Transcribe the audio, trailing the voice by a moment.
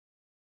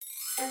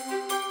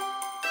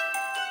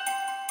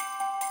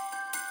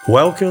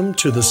Welcome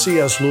to the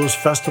C.S. Lewis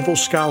Festival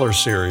Scholar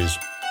Series.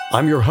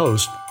 I'm your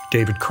host,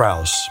 David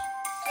Krause.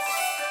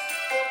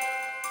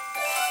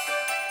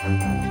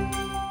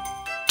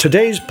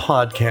 Today's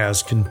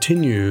podcast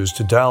continues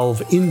to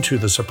delve into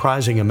the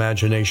surprising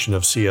imagination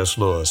of C.S.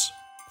 Lewis.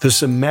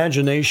 This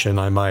imagination,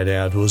 I might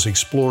add, was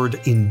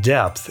explored in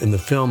depth in the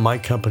film my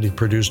company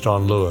produced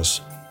on Lewis.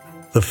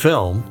 The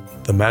film,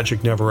 The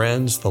Magic Never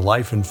Ends, The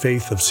Life and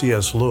Faith of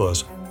C.S.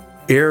 Lewis,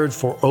 aired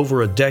for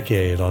over a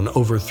decade on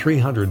over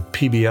 300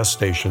 PBS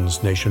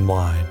stations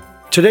nationwide.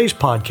 Today's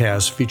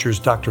podcast features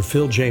Dr.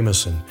 Phil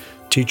Jameson,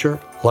 teacher,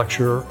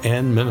 lecturer,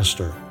 and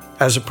minister.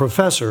 As a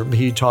professor,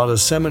 he taught a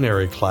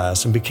seminary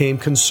class and became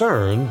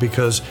concerned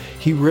because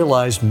he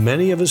realized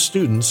many of his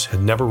students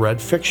had never read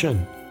fiction.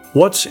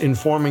 What's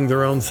informing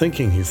their own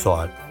thinking, he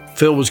thought.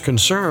 Phil was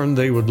concerned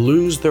they would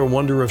lose their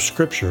wonder of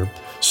Scripture,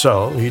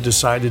 so he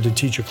decided to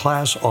teach a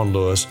class on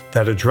Lewis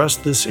that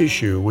addressed this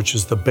issue, which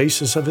is the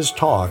basis of his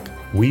talk,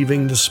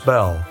 Weaving the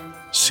Spell,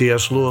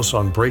 C.S. Lewis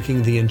on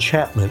breaking the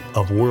enchantment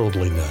of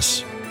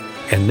worldliness.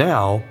 And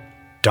now,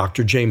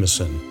 Dr.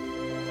 Jameson.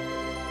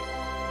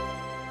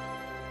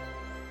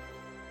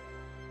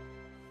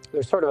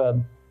 There's sort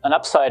of an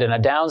upside and a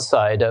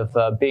downside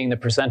of being the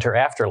presenter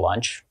after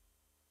lunch.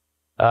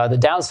 The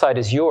downside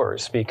is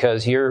yours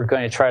because you're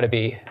going to try to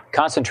be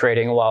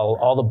concentrating while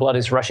all the blood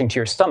is rushing to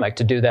your stomach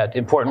to do that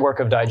important work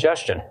of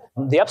digestion.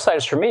 The upside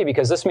is for me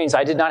because this means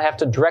I did not have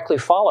to directly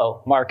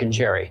follow Mark and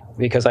Jerry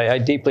because I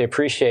deeply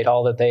appreciate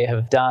all that they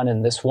have done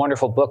in this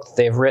wonderful book that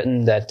they've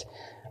written that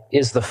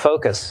is the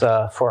focus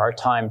for our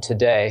time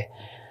today.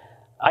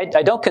 I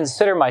don't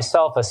consider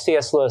myself a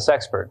C.S. Lewis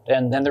expert,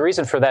 and the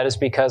reason for that is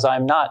because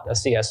I'm not a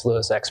C.S.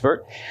 Lewis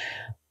expert.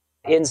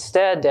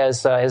 Instead,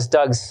 as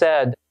Doug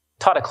said,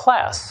 taught a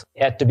class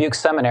at Dubuque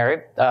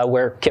Seminary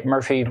where Kip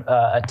Murphy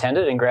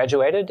attended and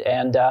graduated,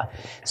 and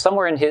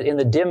somewhere in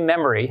the dim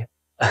memory,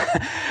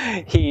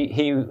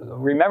 he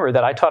remembered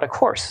that I taught a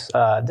course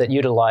that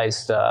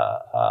utilized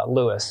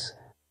Lewis.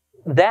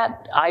 When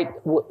I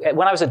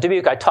was at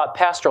Dubuque, I taught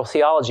pastoral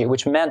theology,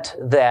 which meant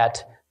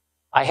that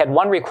I had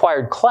one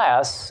required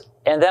class,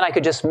 and then I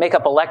could just make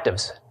up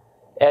electives.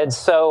 And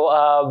so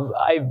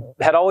I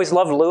had always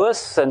loved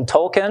Lewis and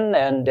Tolkien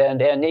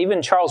and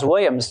even Charles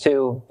Williams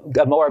to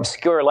a more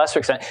obscure, lesser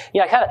extent.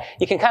 You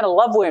can kind of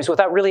love Williams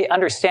without really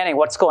understanding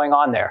what's going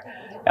on there.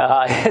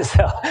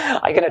 So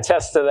I can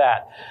attest to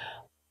that.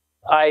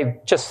 I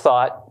just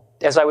thought,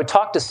 as I would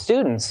talk to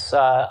students,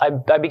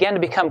 I began to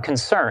become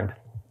concerned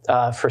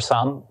for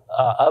some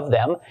of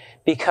them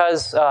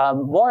because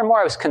more and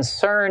more I was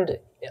concerned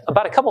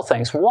about a couple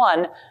things.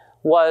 One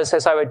was,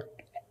 as I would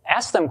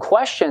ask them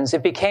questions,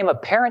 it became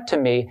apparent to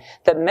me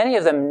that many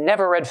of them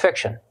never read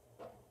fiction.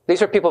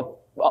 These are people,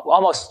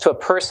 almost to a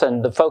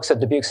person, the folks at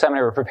Dubuque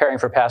Seminary were preparing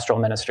for pastoral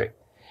ministry.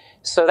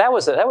 So that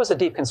was a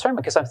deep concern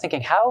because I'm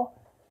thinking,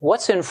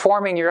 what's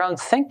informing your own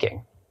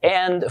thinking?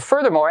 And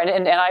furthermore,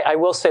 and I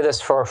will say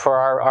this for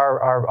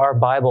our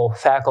Bible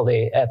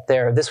faculty at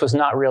there, this was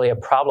not really a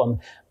problem,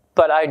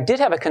 but I did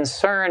have a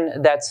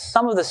concern that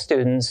some of the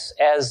students,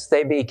 as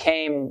they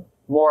became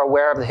more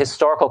aware of the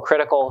historical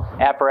critical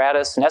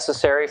apparatus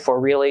necessary for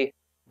really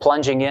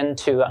plunging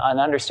into an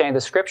understanding of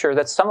the Scripture,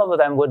 that some of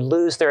them would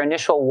lose their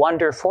initial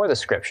wonder for the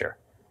Scripture,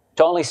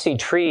 to only see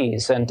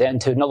trees and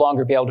to no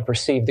longer be able to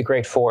perceive the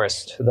great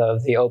forest,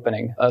 the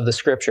opening of the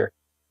Scripture.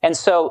 And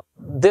so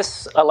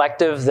this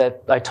elective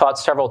that I taught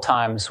several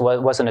times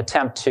was an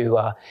attempt to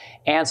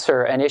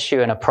answer an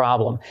issue and a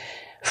problem.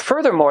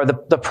 Furthermore,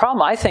 the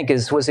problem, I think,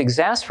 was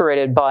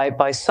exasperated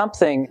by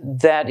something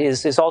that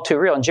is all too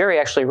real, and Jerry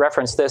actually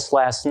referenced this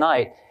last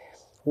night,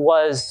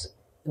 was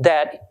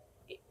that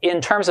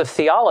in terms of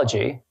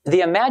theology,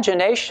 the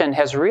imagination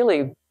has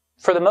really,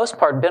 for the most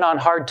part, been on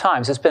hard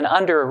times. It's been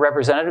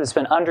underrepresented.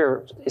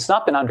 It's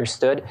not been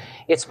understood.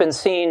 It's been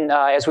seen,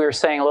 as we were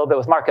saying a little bit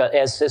with Mark,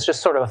 as just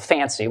sort of a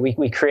fancy.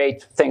 We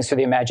create things through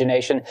the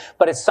imagination,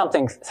 but it's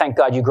something, thank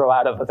God, you grow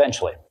out of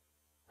eventually.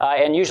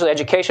 And usually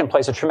education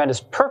plays a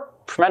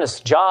tremendous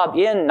job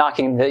in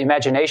knocking the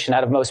imagination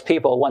out of most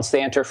people once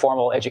they enter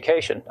formal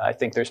education. I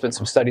think there's been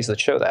some studies that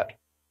show that.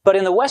 But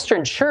in the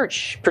Western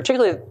Church,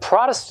 particularly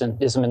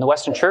Protestantism in the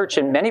Western Church,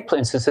 in many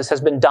instances, has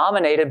been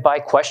dominated by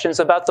questions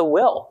about the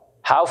will.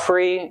 How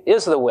free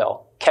is the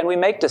will? Can we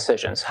make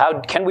decisions? How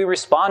can we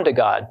respond to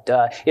God?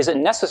 Is it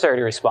necessary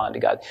to respond to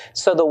God?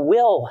 So the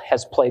will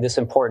has played this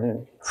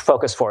important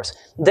focus for us.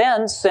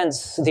 Then,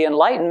 since the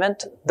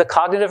Enlightenment, the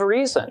cognitive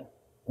reason.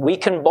 We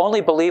can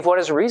only believe what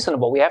is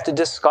reasonable. We have to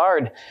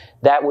discard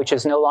that which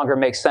no longer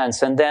makes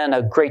sense. And then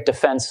a great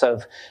defense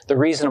of the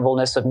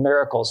reasonableness of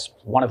miracles,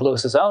 one of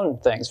Lewis's own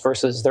things,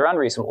 versus their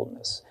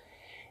unreasonableness.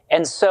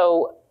 And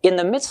so in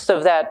the midst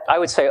of that, I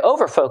would say,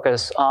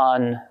 overfocus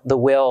on the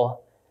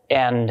will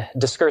and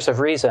discursive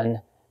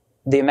reason,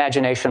 the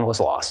imagination was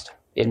lost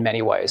in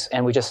many ways.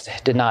 And we just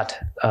did not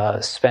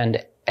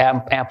spend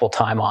ample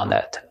time on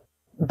that.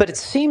 But it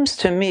seems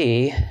to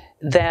me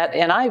that,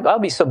 and I'll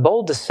be so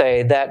bold to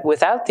say that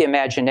without the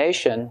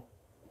imagination,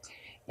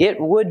 it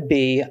would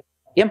be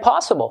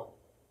impossible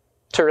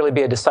to really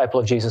be a disciple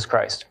of Jesus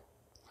Christ.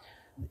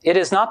 It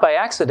is not by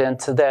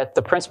accident that one of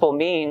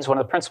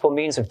the principal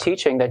means of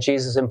teaching that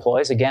Jesus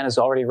employs, again, as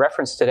already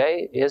referenced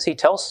today, is he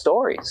tells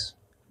stories.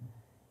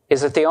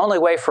 Is that the only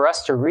way for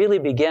us to really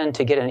begin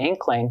to get an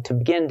inkling, to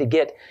begin to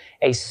get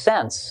a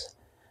sense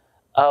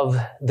of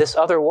this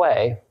other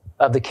way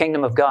of the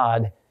kingdom of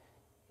God,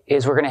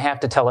 is there's going to have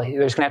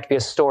to be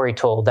a story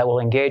told that will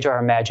engage our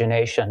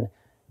imagination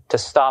to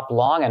stop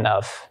long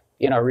enough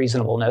in our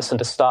reasonableness and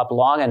to stop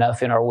long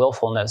enough in our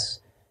willfulness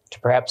to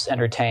perhaps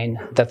entertain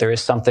that there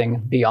is something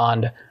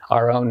beyond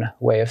our own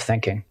way of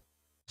thinking.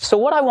 So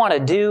what I want to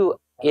do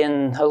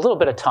in a little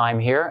bit of time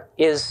here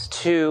is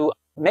to,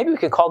 maybe we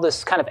could call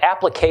this kind of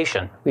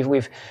application.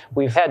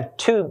 We've had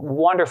two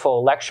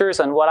wonderful lectures,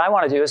 and what I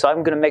want to do is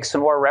I'm going to make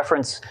some more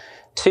reference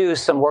to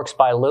some works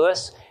by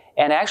Lewis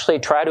and actually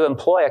try to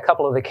employ a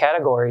couple of the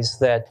categories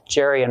that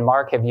Jerry and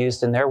Mark have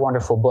used in their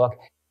wonderful book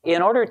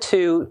in order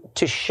to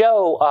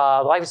show,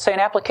 I would say, an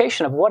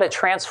application of what a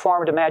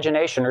transformed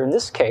imagination, or in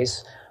this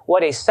case,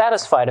 what a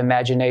satisfied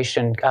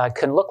imagination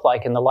can look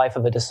like in the life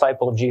of a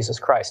disciple of Jesus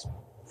Christ.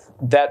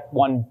 That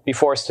one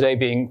before us today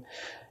being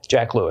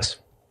Jack Lewis.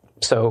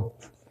 So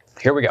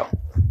here we go.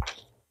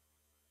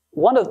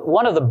 One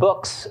of the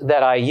books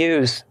that I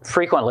use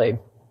frequently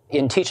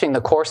in teaching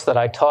the course that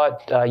I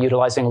taught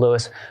utilizing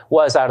Lewis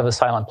was Out of the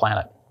Silent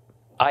Planet.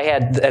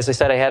 As I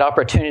said, I had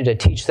opportunity to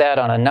teach that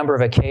on a number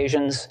of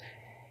occasions,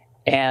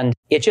 and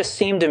it just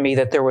seemed to me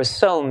that there was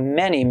so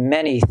many,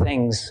 many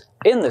things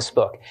in this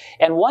book.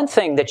 And one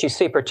thing that you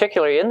see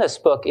particularly in this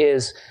book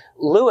is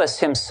Lewis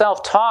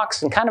himself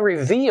talks and kind of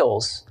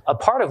reveals a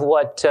part of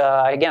what,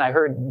 again, I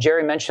heard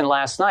Jerry mention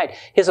last night,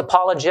 his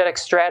apologetic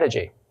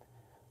strategy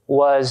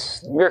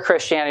was Mere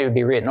Christianity would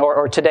be written,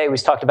 or today we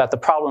talked about the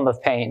problem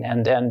of pain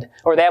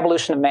or the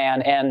abolition of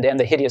man and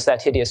that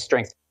hideous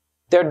strength.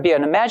 There'd be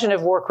an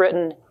imaginative work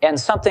written and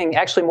something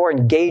actually more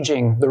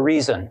engaging the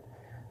reason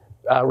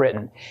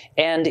written.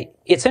 And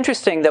it's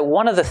interesting that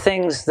one of the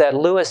things that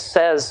Lewis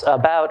says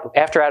about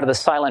after Out of the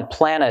Silent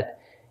Planet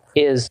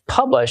is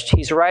published,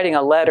 he's writing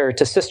a letter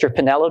to Sister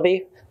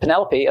Penelope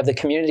of the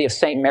community of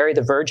St. Mary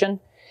the Virgin.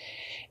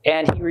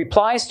 And he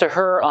replies to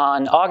her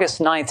on August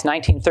 9th,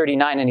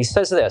 1939, and he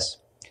says this: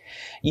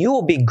 "You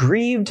will be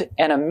grieved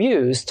and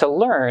amused to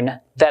learn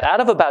that out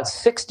of about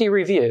 60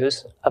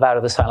 reviews of Out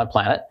of the Silent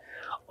Planet,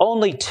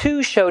 only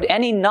 2 showed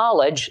any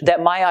knowledge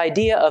that my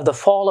idea of the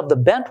fall of the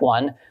Bent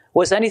One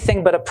was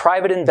anything but a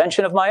private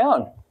invention of my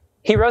own."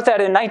 He wrote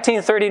that in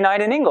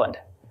 1939 in England.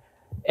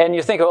 And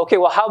you think, okay,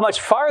 well, how much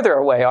farther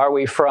away are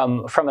we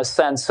from a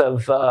sense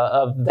of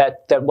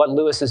that what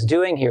Lewis is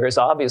doing here is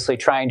obviously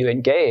trying to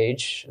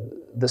engage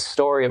the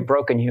story of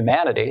broken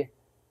humanity,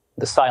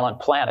 the silent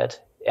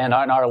planet, and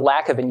our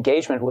lack of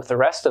engagement with the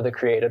rest of the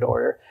created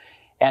order.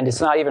 And it's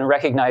not even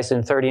recognized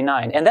in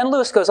 39. And then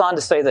Lewis goes on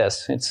to say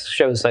this. It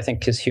shows, I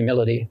think, his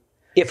humility.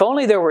 "If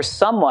only there were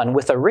someone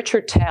with a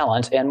richer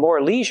talent and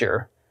more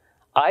leisure,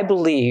 I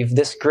believe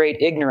this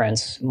great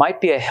ignorance might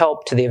be a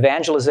help to the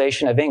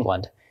evangelization of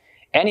England.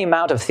 Any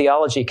amount of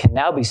theology can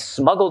now be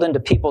smuggled into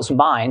people's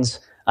minds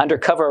under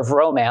cover of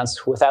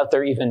romance without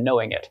their even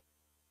knowing it."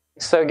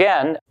 So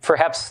again,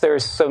 perhaps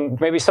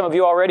maybe some of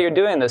you already are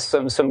doing this,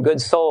 some good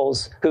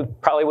souls who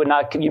probably would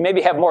not, you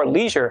maybe have more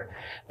leisure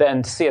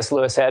than C.S.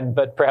 Lewis had,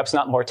 but perhaps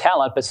not more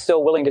talent, but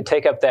still willing to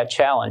take up that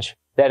challenge,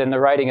 that in the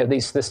writing of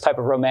this type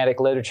of romantic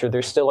literature,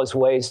 there still is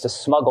ways to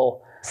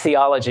smuggle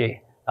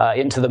theology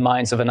into the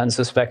minds of an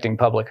unsuspecting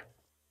public.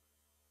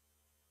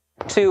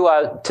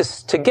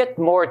 To get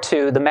more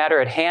to the matter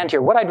at hand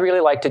here, what I'd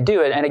really like to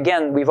do, and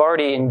again, we've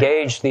already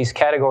engaged these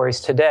categories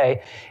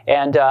today,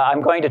 and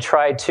I'm going to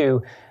try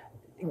to,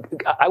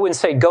 I wouldn't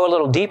say go a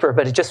little deeper,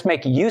 but just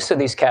make use of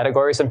these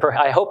categories, and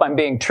I hope I'm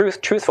being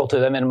truthful to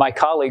them, and my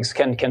colleagues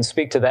can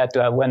speak to that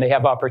when we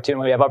have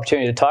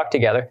opportunity to talk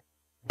together.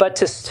 But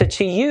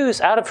to use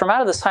from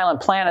Out of the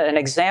Silent Planet an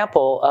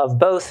example of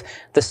both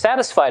the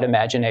satisfied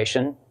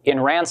imagination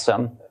in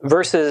Ransom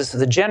versus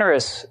the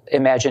generous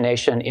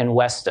imagination in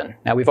Weston.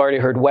 Now, we've already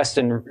heard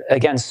Weston,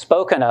 again,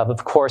 spoken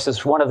of course,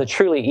 as one of the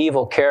truly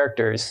evil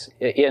characters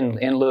in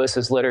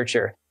Lewis's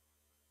literature.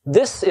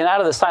 This, in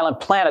Out of the Silent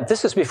Planet,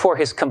 this is before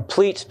his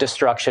complete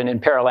destruction in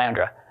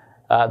Perelandra,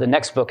 the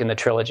next book in the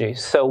trilogy.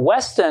 So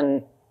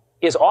Weston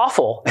is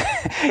awful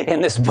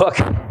in this book,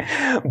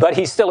 but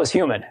he still is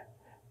human.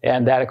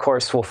 And that, of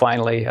course, will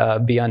finally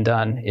be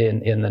undone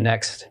in the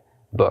next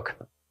book.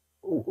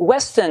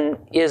 Weston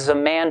is a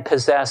man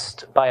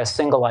possessed by a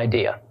single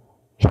idea.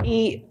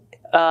 He,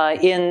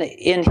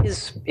 in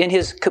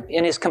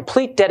his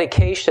complete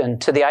dedication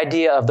to the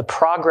idea of the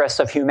progress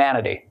of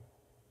humanity,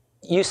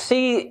 you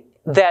see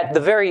that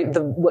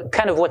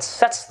what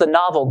sets the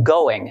novel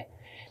going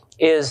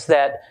is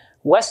that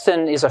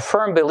Weston is a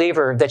firm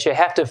believer that you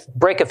have to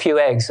break a few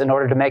eggs in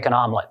order to make an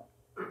omelet.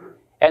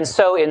 And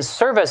so in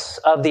service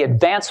of the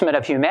advancement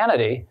of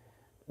humanity,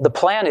 the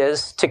plan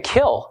is to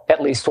kill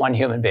at least one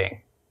human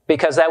being,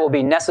 because that will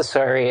be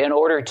necessary in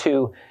order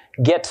to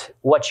get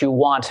what you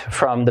want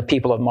from the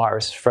people of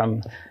Mars,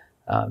 from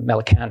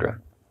Melicandra.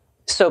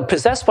 So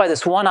possessed by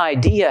this one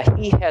idea,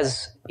 he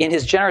has, in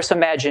his generous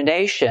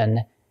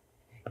imagination,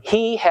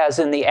 he has,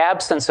 in the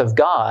absence of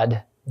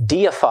God,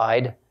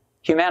 deified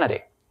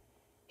humanity.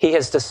 He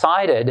has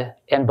decided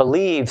and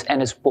believes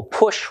and will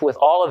push with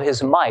all of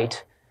his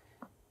might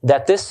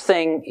that this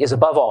thing is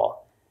above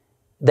all,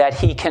 that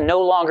he can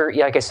no longer,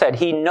 like I said,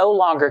 he no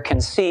longer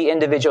can see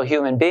individual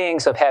human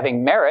beings of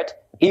having merit,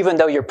 even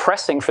though you're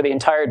pressing for the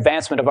entire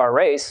advancement of our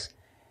race.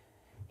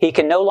 He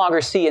can no longer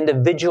see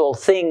individual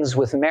things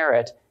with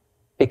merit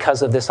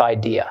because of this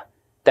idea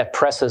that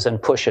presses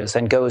and pushes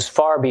and goes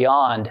far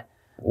beyond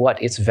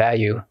what its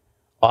value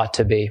ought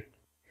to be.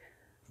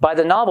 By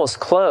the novel's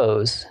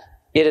close,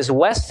 it is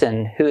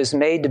Weston who is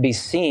made to be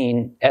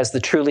seen as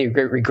the truly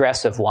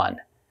regressive one.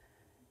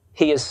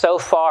 He is so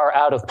far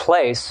out of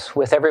place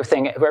with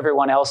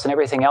everyone else and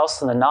everything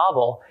else in the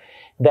novel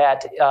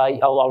that,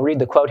 I'll read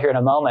the quote here in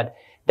a moment,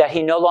 that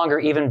he no longer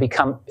even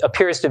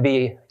appears to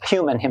be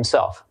human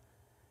himself.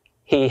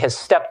 He has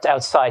stepped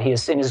outside. He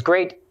is in his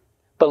great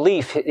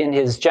belief in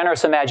his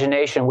generous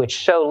imagination,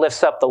 which so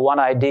lifts up the one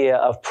idea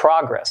of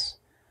progress,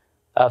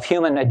 of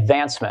human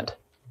advancement,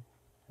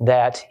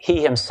 that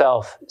he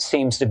himself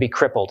seems to be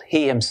crippled.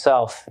 He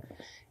himself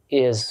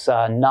has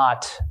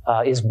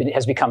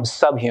become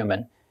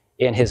subhuman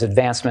in his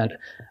advancement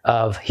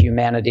of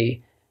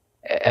humanity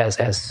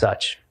as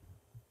such.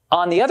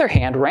 On the other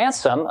hand,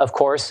 Ransom, of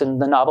course, in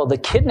the novel, the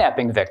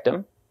kidnapping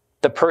victim,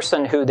 the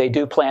person who they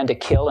do plan to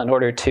kill in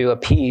order to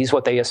appease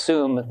what they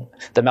assume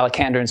the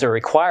Malacandrins are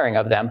requiring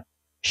of them,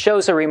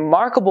 shows a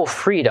remarkable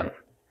freedom.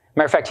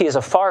 Matter of fact, he is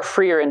a far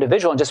freer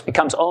individual and just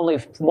becomes only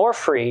more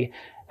free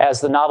as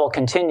the novel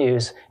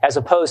continues, as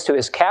opposed to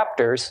his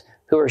captors,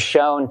 who are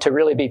shown to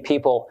really be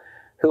people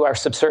who are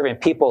subservient,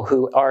 people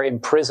who are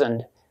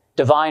imprisoned,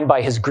 divined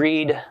by his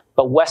greed,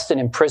 but Weston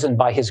imprisoned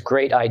by his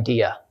great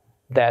idea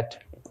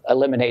that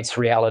eliminates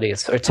reality,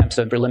 or attempts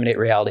to eliminate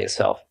reality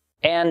itself.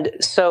 And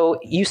so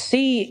you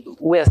see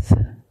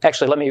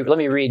actually, let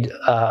me read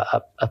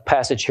a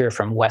passage here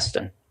from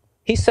Weston.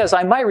 He says,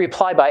 "I might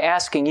reply by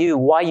asking you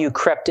why you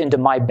crept into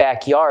my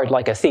backyard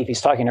like a thief."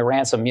 He's talking to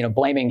Ransom,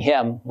 blaming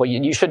him. Well,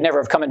 you should never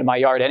have come into my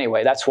yard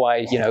anyway. That's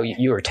why,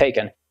 you were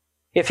taken.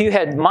 "If you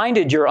had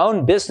minded your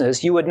own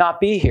business, you would not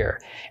be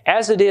here.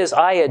 As it is,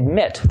 I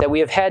admit that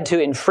we have had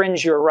to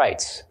infringe your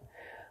rights.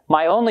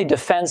 My only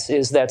defense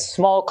is that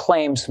small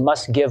claims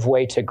must give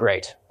way to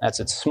great." That's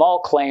it. Small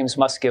claims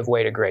must give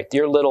way to great.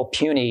 Your little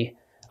puny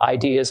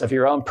ideas of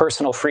your own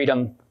personal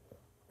freedom,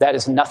 that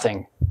is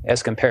nothing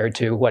as compared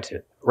to what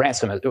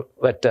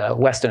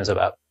Weston is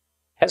about.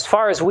 "As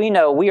far as we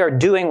know, we are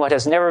doing what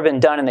has never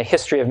been done in the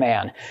history of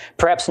man,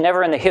 perhaps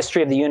never in the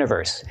history of the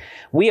universe.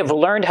 We have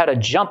learned how to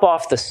jump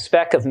off the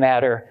speck of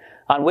matter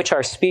on which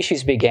our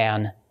species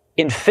began.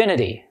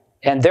 Infinity,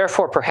 and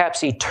therefore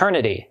perhaps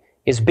eternity,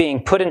 is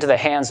being put into the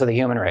hands of the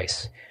human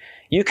race.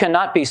 You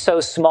cannot be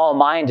so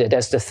small-minded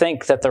as to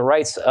think that the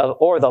rights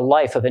or the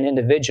life of an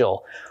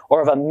individual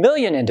or of a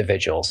million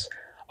individuals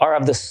are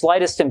of the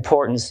slightest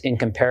importance in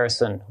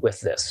comparison with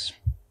this."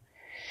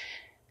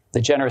 The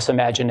generous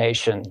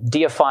imagination,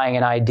 deifying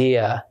an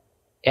idea,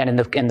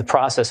 and in the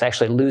process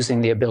actually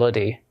losing the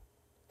ability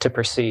to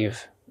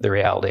perceive the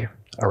reality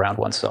around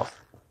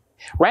oneself.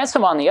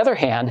 Ransom, on the other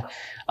hand,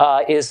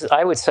 is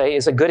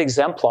a good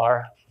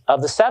exemplar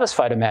of the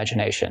satisfied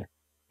imagination.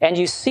 And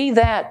you see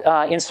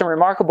that in some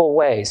remarkable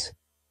ways,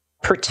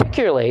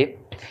 particularly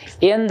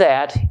in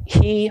that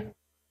he,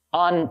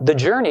 on the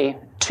journey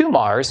to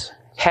Mars,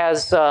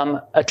 has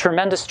a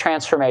tremendous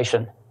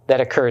transformation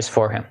that occurs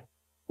for him.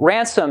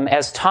 Ransom,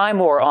 as time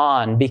wore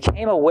on,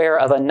 became aware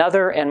of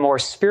another and more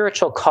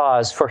spiritual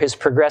cause for his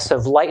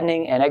progressive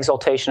lightening and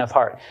exaltation of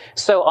heart.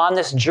 So on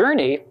this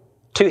journey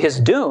to his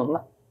doom,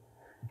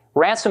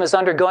 Ransom is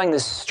undergoing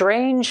this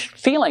strange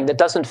feeling that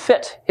doesn't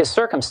fit his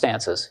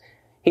circumstances.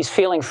 He's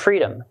feeling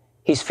freedom.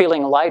 He's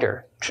feeling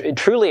lighter,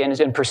 truly,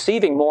 and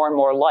perceiving more and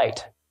more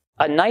light.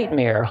 A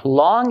nightmare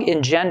long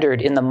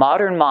engendered in the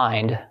modern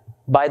mind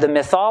by the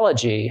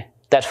mythology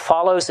that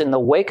follows in the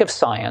wake of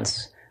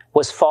science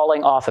was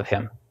falling off of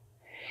him.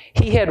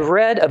 He had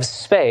read of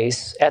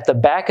space at the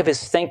back of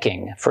his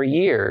thinking for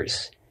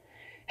years,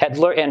 had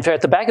lurked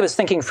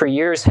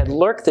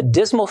the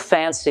dismal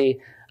fancy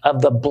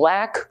of the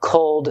black,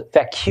 cold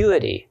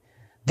vacuity,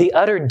 the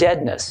utter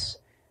deadness,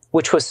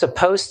 which was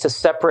supposed to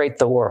separate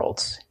the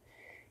worlds.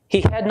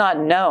 He had not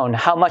known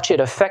how much it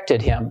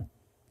affected him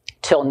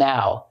till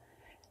now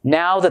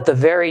that the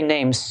very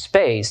name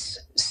space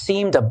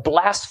seemed a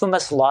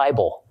blasphemous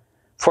libel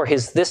for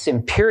this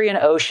empyrean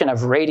ocean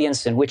of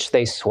radiance in which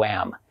they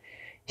swam.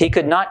 He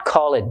could not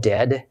call it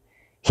dead.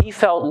 He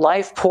felt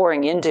life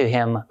pouring into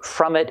him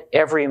from it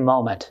every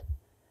moment.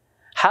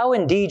 How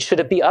indeed should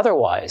it be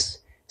otherwise,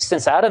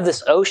 since out of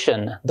this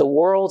ocean the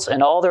worlds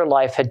and all their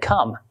life had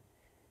come?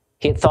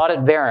 He had thought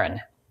it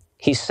barren.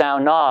 He saw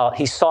now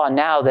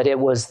that it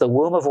was the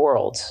womb of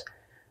worlds,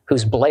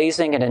 whose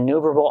blazing and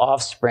innumerable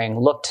offspring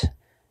looked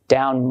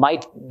down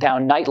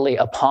nightly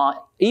upon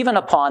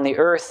the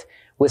earth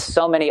with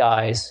so many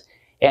eyes,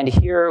 and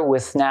here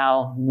with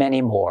now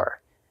many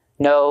more.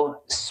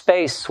 No,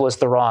 space was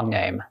the wrong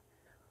name.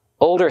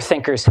 Older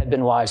thinkers had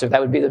been wiser. That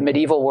would be the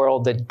medieval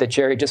world that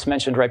Jerry just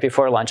mentioned right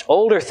before lunch.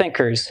 Older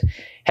thinkers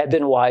had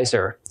been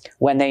wiser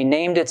when they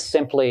named it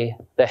simply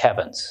the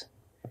heavens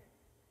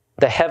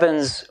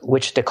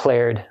which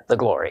declared the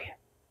glory.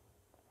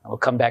 We'll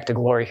come back to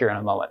glory here in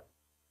a moment.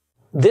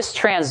 This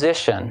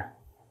transition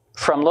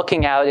from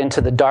looking out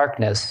into the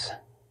darkness,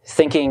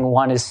 thinking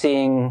one is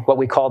seeing what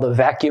we call the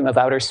vacuum of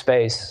outer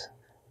space,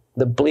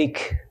 the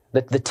bleak,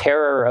 the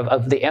terror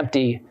of the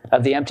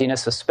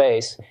emptiness of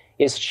space,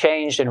 is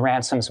changed in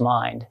Ransom's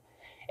mind.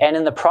 And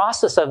in the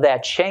process of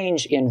that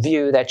change in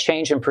view, that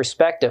change in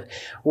perspective,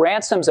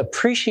 Ransom's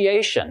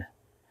appreciation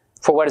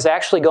for what is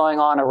actually going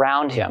on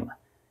around him,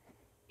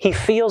 he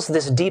feels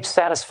this deep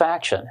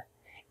satisfaction.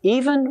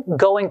 Even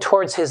going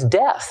towards his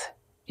death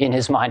in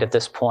his mind at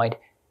this point,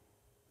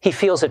 he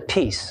feels at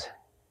peace.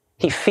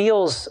 He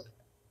feels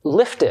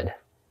lifted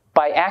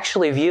by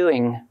actually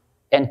viewing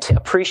and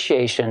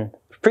appreciating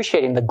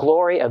the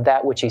glory of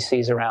that which he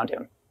sees around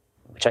him,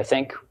 which I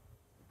think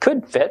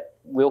could fit.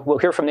 We'll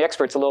hear from the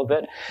experts a little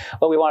bit,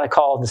 what we want to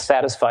call the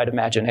satisfied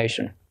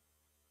imagination.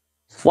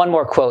 One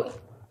more quote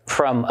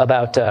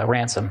about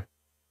Ransom.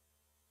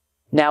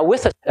 Now,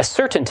 with a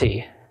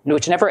certainty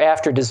which never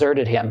after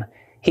deserted him,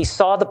 he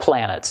saw the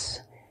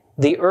planets,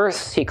 the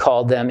earths, he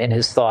called them in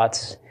his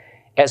thoughts,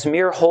 as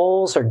mere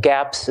holes or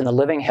gaps in the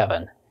living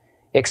heaven,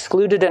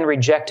 excluded and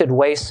rejected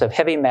wastes of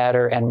heavy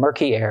matter and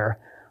murky air,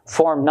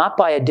 formed not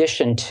by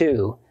addition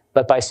to,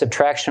 but by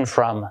subtraction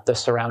from the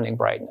surrounding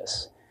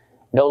brightness.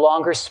 No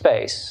longer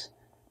space,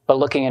 but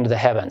looking into the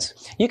heavens.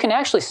 You can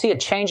actually see a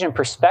change in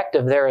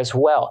perspective there as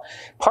well.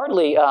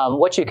 Partly,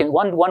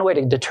 one way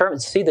to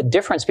see the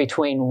difference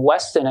between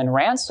Weston and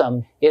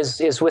Ransom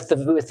is with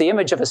the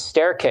image of a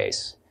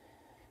staircase.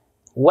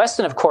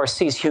 Weston, of course,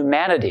 sees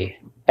humanity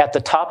at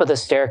the top of the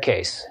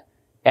staircase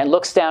and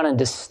looks down in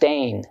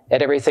disdain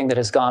at everything that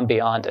has gone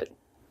beyond it.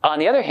 On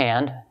the other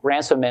hand,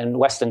 Ransom and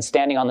Weston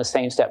standing on the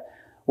same step.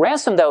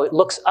 Ransom, though,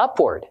 looks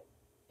upward,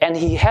 and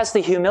he has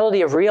the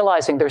humility of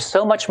realizing there's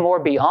so much more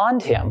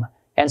beyond him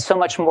and so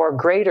much more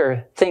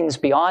greater things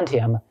beyond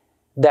him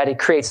that it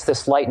creates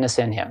this lightness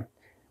in him.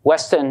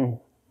 Weston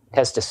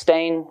has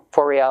disdain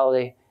for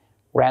reality.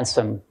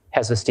 Ransom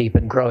has this deep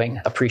and growing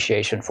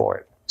appreciation for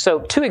it. So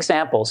 2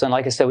 examples, and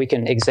like I said, we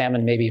can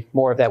examine maybe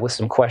more of that with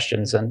some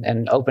questions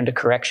and open to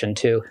correction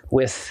too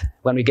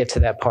when we get to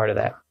that part of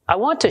that. I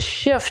want to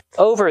shift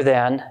over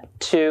then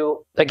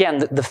to,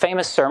 again, the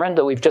famous sermon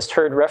that we've just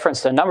heard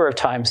referenced a number of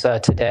times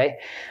today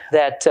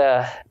that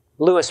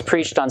Lewis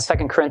preached on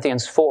 2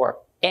 Corinthians 4.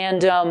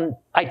 And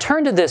I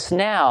turn to this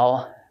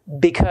now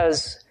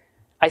because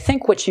I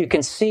think what you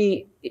can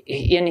see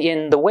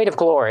in the weight of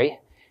glory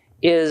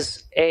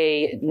is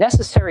a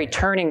necessary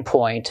turning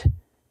point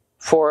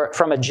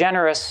from a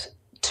generous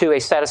to a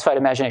satisfied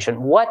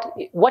imagination.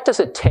 What does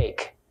it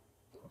take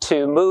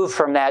to move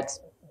from that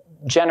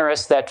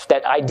generous,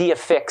 that idea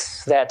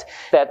fix, that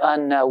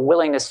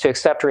unwillingness to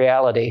accept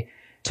reality,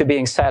 to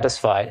being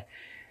satisfied?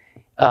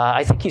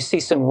 I think you see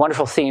some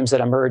wonderful themes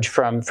that emerge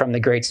from the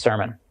great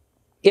sermon.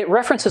 It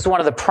references one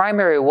of the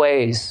primary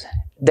ways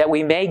that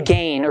we may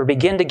gain or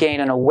begin to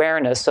gain an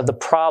awareness of the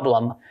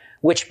problem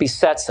which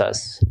besets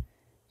us,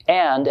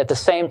 and at the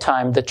same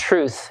time, the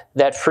truth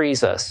that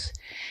frees us.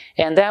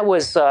 And that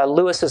was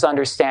Lewis's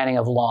understanding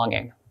of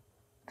longing,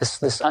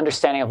 this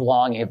understanding of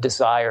longing, of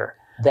desire,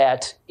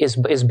 that is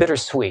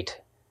bittersweet,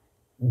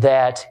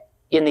 that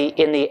in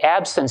the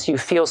absence you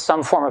feel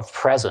some form of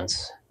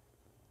presence.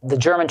 The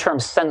German term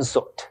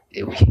Sehnsucht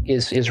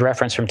is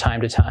referenced from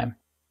time to time.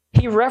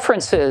 He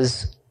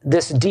references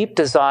this deep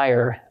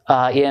desire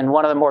in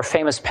one of the more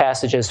famous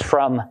passages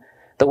from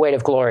The Weight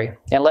of Glory.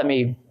 And let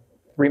me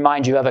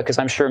remind you of it, because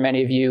I'm sure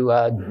many of you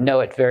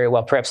know it very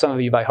well, perhaps some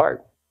of you by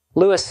heart.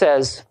 Lewis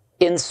says,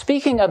 "In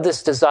speaking of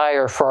this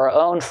desire for our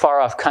own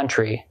far-off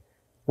country,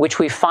 which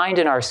we find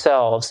in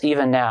ourselves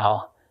even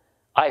now,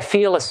 I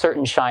feel a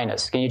certain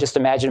shyness." Can you just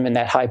imagine him in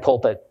that high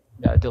pulpit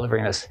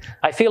delivering this?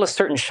 "I feel a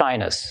certain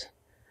shyness.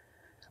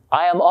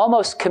 I am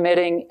almost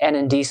committing an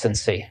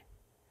indecency.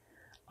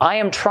 I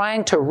am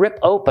trying to rip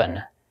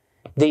open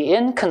the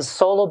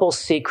inconsolable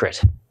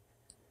secret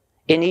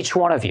in each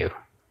one of you,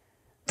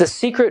 the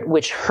secret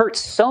which hurts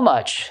so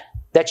much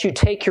that you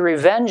take your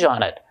revenge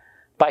on it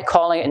by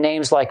calling it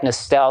names like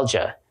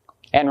nostalgia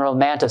and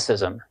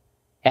romanticism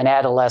and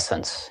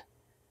adolescence.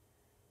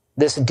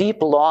 This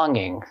deep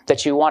longing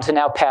that you want to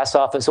now pass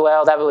off as,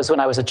 well, that was when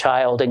I was a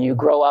child, and you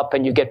grow up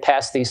and you get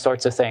past these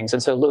sorts of things."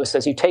 And so Lewis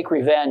says you take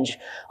revenge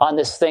on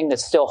this thing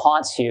that still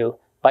haunts you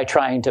by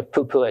trying to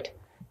poo-poo it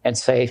and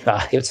say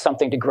it's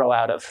something to grow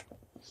out of,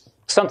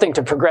 something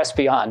to progress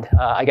beyond,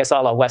 I guess a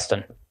la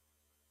Weston.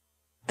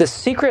 "The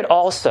secret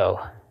also,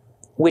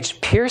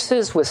 which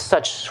pierces with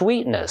such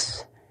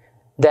sweetness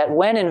that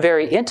when in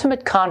very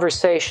intimate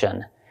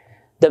conversation,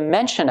 the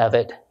mention of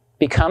it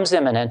becomes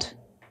imminent,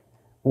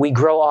 we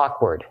grow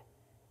awkward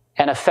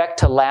and affect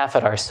to laugh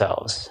at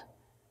ourselves.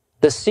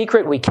 The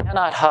secret we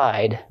cannot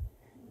hide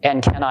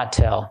and cannot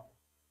tell,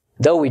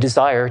 though we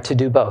desire to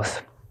do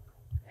both."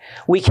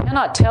 We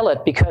cannot tell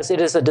it because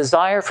it is a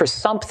desire for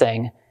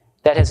something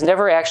that has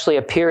never actually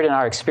appeared in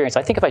our experience.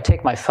 I think if I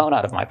take my phone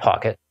out of my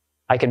pocket,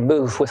 I can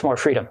move with more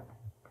freedom.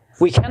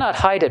 We cannot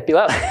hide it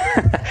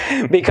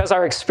because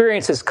our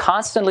experience is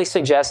constantly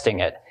suggesting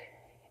it,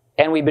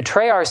 and we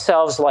betray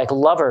ourselves like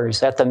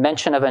lovers at the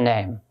mention of a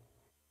name.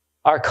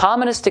 Our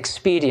commonest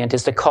expedient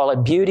is to call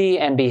it beauty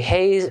and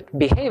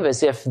behave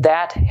as if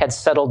that had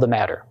settled the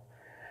matter.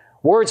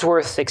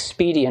 Wordsworth's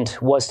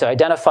expedient was to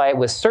identify it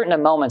with certain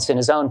moments in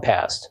his own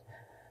past,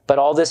 but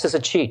all this is a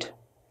cheat.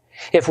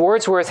 If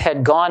Wordsworth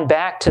had gone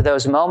back to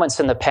those moments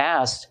in the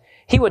past,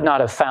 he would not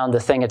have found the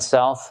thing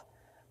itself,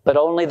 but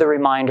only the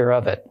reminder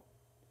of it.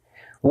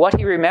 What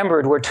he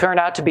remembered would turn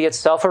out to be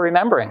itself a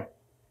remembering.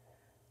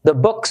 The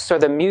books or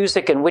the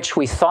music in which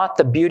we thought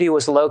the beauty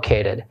was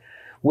located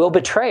will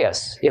betray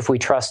us if we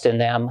trust in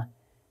them.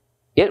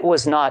 It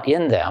was not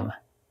in them.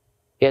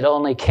 It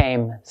only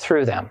came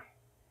through them.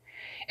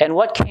 And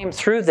what came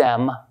through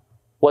them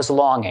was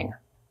longing.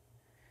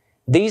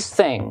 These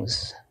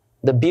things,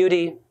 the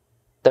beauty,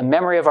 the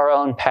memory of our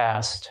own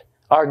past,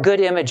 are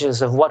good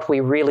images of what we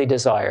really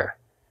desire.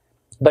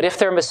 But if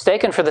they're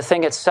mistaken for the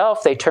thing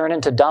itself, they turn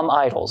into dumb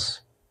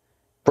idols,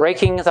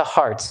 breaking the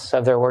hearts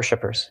of their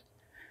worshipers.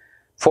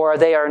 For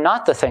they are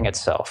not the thing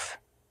itself.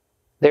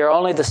 They are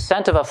only the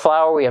scent of a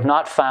flower we have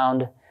not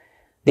found,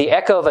 the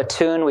echo of a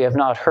tune we have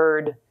not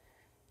heard,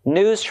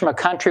 news from a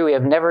country we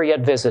have never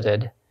yet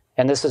visited.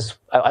 And this is,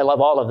 I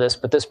love all of this,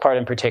 but this part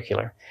in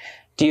particular.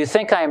 Do you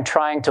think I am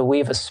trying to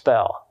weave a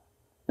spell?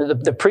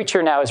 The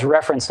preacher now is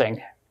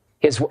referencing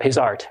his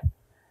art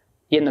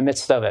in the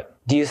midst of it.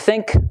 Do you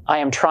think I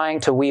am trying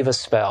to weave a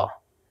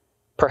spell?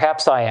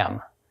 Perhaps I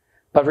am.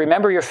 But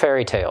remember your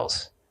fairy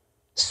tales.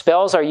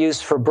 Spells are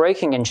used for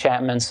breaking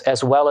enchantments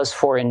as well as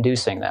for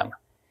inducing them.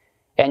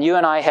 And you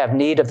and I have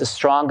need of the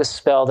strongest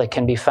spell that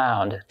can be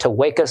found to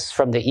wake us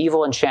from the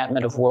evil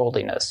enchantment of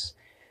worldliness,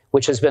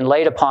 which has been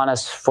laid upon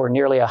us for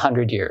nearly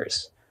 100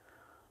 years.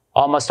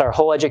 Almost our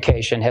whole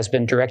education has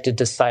been directed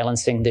to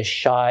silencing this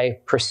shy,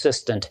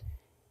 persistent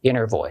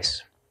inner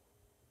voice.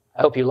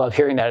 I hope you love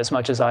hearing that as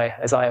much as I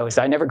always.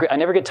 I never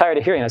get tired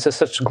of hearing this. It's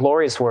such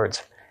glorious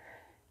words.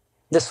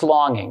 This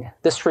longing,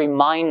 this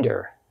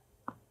reminder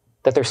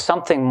that there's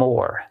something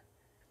more.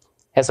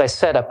 As I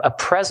said, a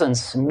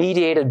presence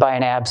mediated by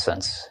an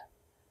absence.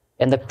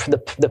 And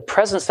the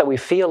presence that we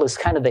feel is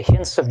kind of the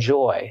hints of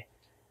joy,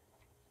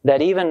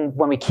 that even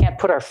when we can't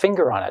put our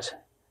finger on it,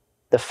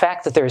 the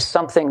fact that there's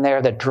something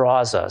there that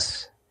draws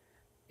us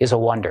is a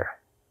wonder.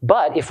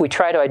 But if we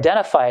try to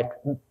identify it,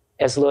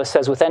 as Lewis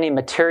says, with any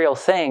material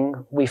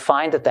thing, we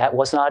find that that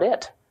was not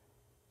it.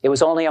 It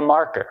was only a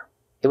marker.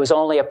 It was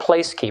only a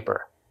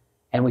placekeeper.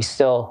 And we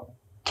still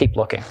keep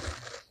looking.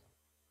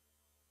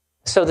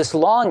 So this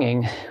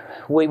longing,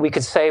 we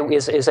could say,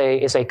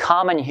 is a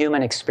common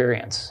human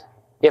experience,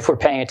 if we're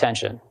paying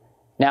attention.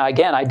 Now,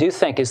 again, I do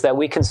think is that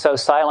we can so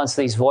silence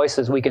these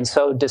voices, we can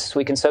so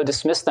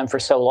dismiss them for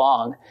so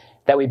long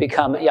that we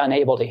become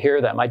unable to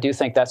hear them. I do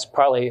think that's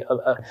probably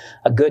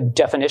a good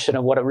definition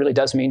of what it really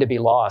does mean to be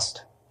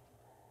lost.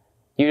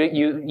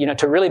 You know,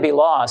 to really be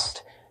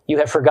lost, you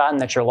have forgotten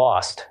that you're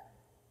lost.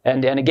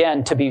 And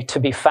again, to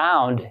be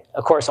found,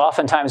 of course,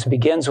 oftentimes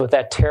begins with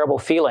that terrible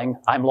feeling,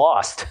 I'm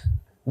lost.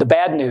 The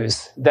bad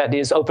news that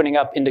is opening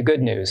up into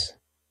good news.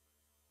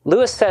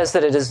 Lewis says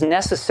that it is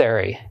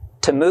necessary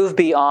to move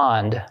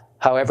beyond,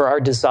 however, our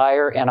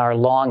desire and our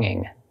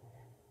longing,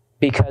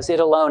 because it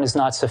alone is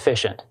not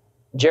sufficient.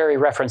 Jerry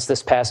referenced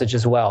this passage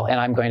as well, and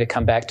I'm going to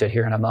come back to it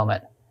here in a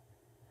moment.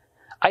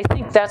 I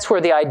think that's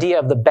where the idea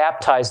of the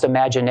baptized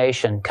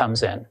imagination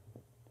comes in.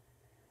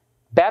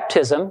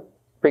 Baptism,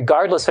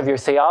 regardless of your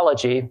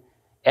theology,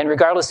 and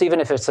regardless even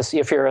if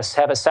you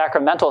have a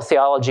sacramental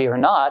theology or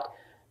not,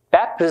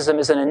 baptism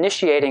is an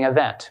initiating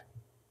event.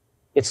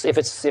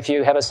 If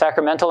you have a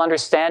sacramental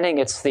understanding,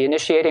 it's the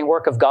initiating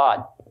work of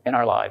God in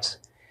our lives.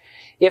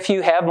 If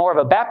you have more of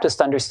a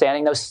Baptist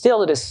understanding, though,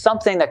 still it is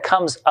something that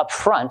comes up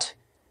front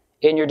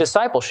in your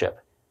discipleship.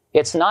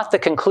 It's not the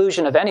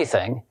conclusion of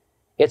anything.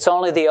 It's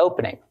only the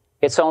opening.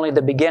 It's only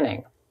the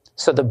beginning.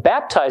 So the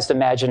baptized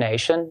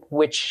imagination,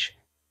 which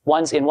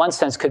in one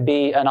sense could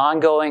be an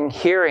ongoing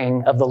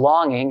hearing of the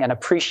longing, an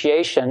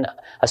appreciation,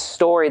 a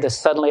story that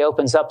suddenly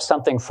opens up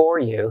something for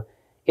you,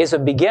 is a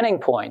beginning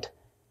point,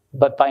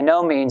 but by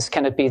no means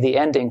can it be the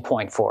ending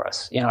point for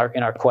us in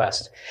our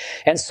quest.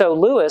 And so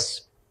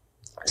Lewis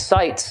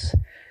cites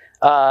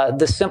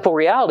the simple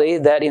reality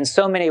that in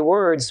so many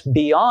words,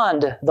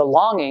 beyond the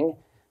longing,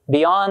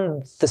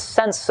 beyond the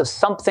sense of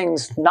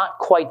something's not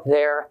quite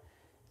there,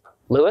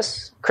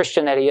 Lewis,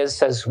 Christian that he is,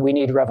 says we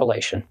need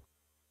revelation.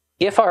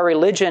 If our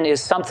religion is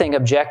something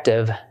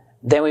objective,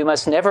 then we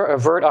must never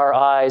avert our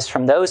eyes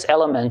from those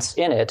elements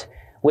in it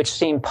which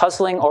seem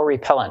puzzling or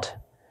repellent.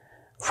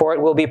 For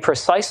it will be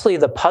precisely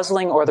the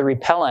puzzling or the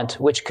repellent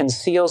which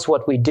conceals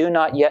what we do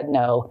not yet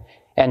know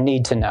and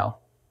need to know.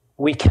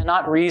 We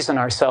cannot reason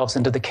ourselves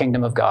into the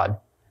kingdom of God.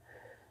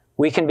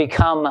 We can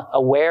become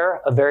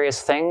aware of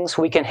various things.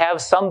 We can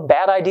have some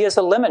bad ideas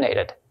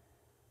eliminated.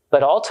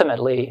 But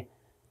ultimately,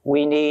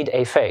 we need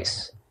a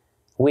face.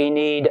 We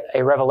need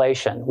a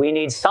revelation. We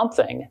need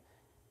something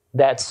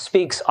that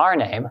speaks our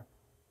name,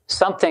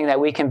 something that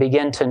we can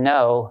begin to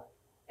know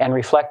and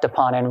reflect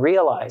upon and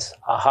realize,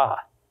 aha,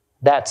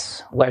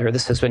 that's where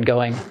this has been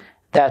going.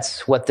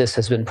 That's what this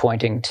has been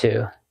pointing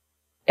to.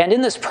 And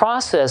in this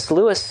process,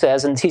 Lewis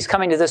says, and he's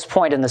coming to this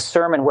point in the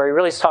sermon where he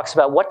really talks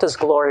about what does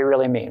glory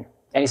really mean.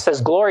 And he says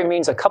glory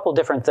means a couple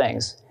different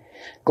things.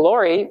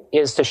 Glory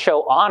is to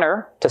show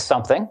honor to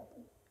something,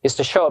 is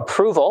to show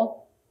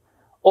approval,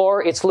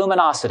 or it's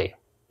luminosity,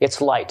 it's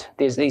light.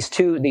 These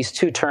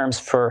two terms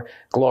for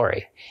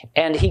glory.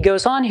 And he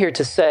goes on here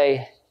to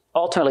say,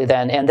 ultimately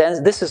then, and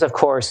then this is, of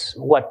course,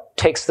 what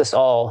takes this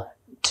all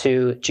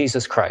to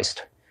Jesus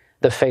Christ,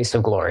 the face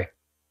of glory.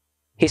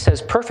 He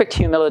says, perfect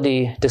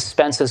humility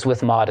dispenses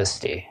with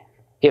modesty.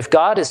 If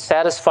God is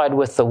satisfied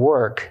with the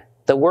work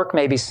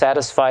may be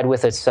satisfied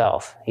with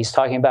itself. He's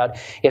talking about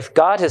if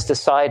God has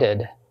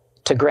decided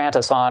to grant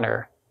us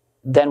honor,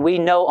 then we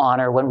know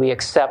honor when we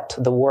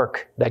accept the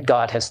work that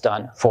God has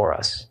done for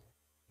us.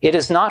 It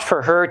is not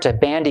for her to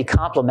bandy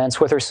compliments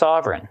with her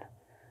sovereign.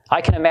 I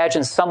can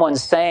imagine someone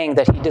saying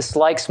that he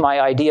dislikes my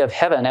idea of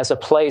heaven as a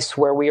place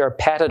where we are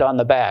patted on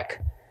the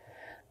back.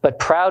 But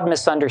proud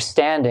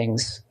misunderstanding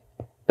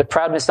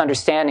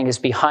is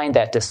behind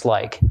that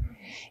dislike.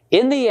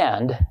 In the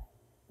end,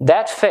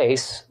 that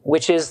face,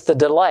 which is the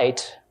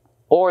delight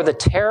or the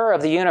terror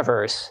of the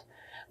universe,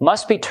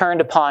 must be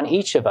turned upon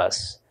each of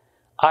us,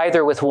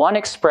 either with one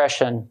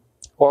expression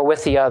or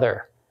with the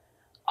other,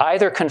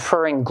 either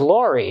conferring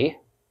glory,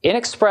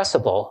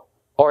 inexpressible,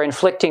 or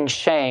inflicting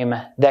shame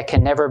that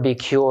can never be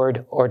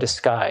cured or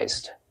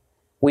disguised.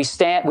 We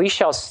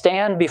shall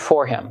stand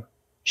before him,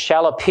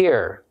 shall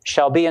appear,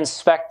 shall be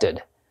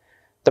inspected.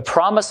 The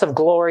promise of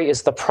glory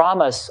is the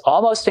promise,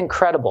 almost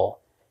incredible,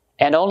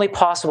 and only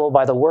possible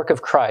by the work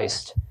of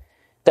Christ,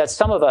 that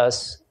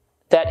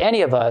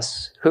any of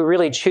us who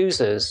really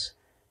chooses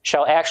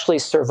shall actually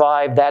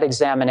survive that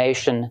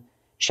examination,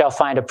 shall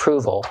find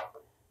approval,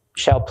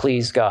 shall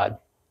please God.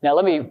 Now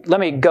let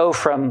me go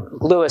from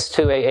Lewis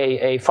to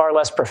a far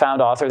less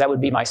profound author. That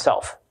would be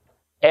myself.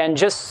 And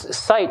just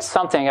cite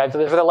something. For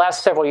the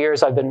last several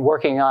years, I've been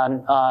working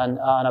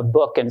on a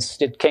book, and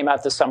it came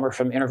out this summer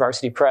from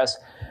InterVarsity Press.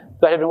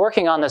 But I've been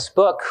working on this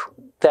book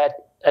that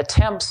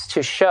attempts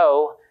to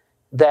show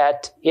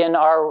that in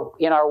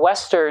our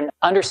Western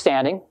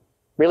understanding,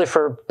 really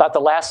for about the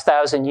last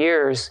 1,000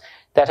 years,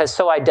 that has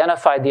so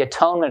identified the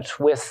atonement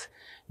with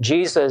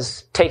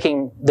Jesus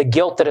taking the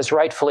guilt that is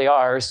rightfully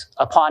ours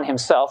upon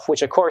himself,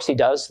 which of course he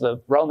does.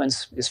 The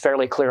Romans is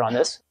fairly clear on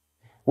this.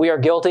 We are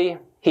guilty.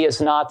 He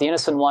is not. The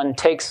innocent one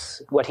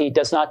takes what he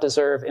does not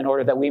deserve in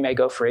order that we may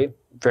go free.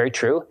 Very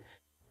true.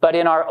 But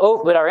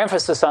with our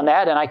emphasis on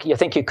that, and I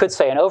think you could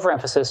say an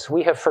overemphasis,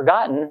 we have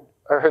forgotten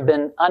or have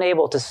been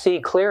unable to see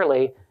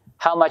clearly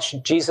how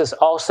much Jesus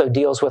also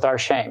deals with our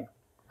shame.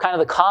 Kind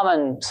of the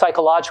common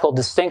psychological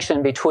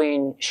distinction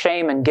between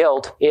shame and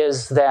guilt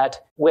is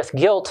that with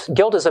guilt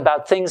is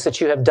about things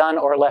that you have done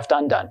or left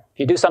undone. If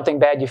you do something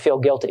bad, you feel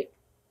guilty.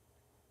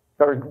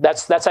 Or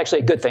that's actually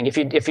a good thing.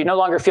 If you no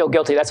longer feel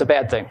guilty, that's a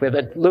bad thing.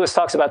 But Lewis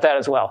talks about that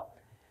as well.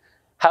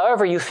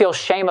 However, you feel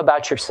shame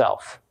about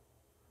yourself.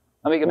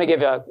 Let me give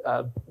you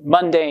a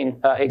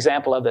mundane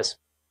example of this.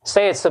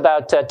 Say it's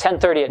about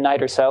 10:30 at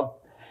night or so,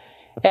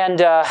 and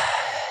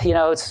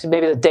it's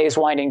maybe the day's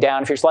winding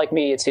down. If you're like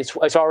me,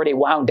 it's already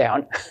wound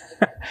down.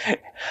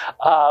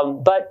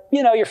 But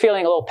you're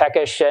feeling a little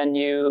peckish, and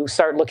you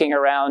start looking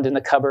around in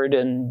the cupboard,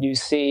 and you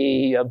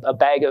see a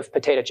bag of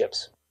potato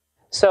chips.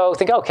 So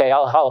think, okay,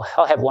 I'll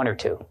have one or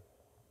two.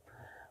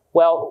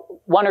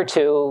 Well, one or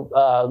two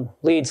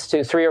leads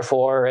to 3 or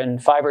 4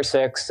 and 5 or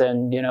 6,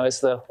 and as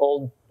the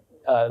old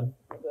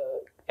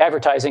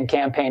advertising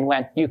campaign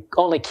went, you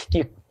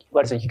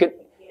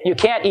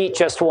can't eat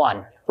just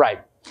one,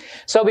 right?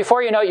 So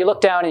before you know it, you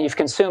look down and you've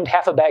consumed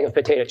half a bag of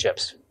potato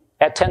chips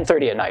at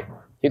 10:30 at night.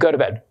 You go to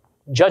bed.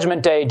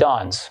 Judgment Day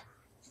dawns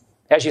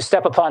as you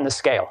step upon the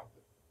scale.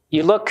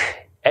 You look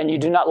and you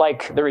do not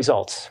like the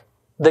results.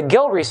 The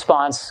guilt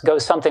response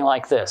goes something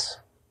like this.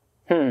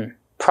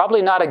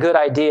 Probably not a good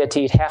idea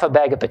to eat half a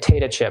bag of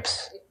potato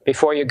chips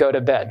before you go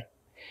to bed.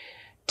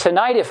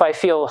 Tonight, if I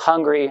feel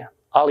hungry,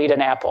 I'll eat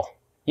an apple.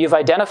 You've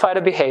identified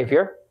a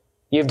behavior.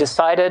 You've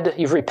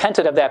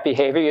repented of that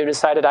behavior. You've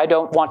decided, I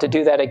don't want to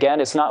do that again.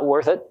 It's not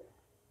worth it.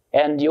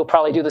 And you'll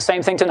probably do the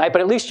same thing tonight,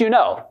 but at least you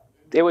know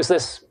it was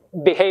this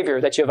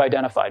behavior that you've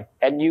identified.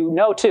 And you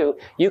know, too,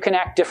 you can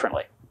act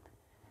differently.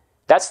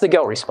 That's the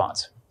guilt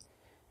response.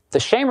 The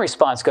shame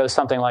response goes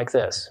something like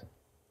this.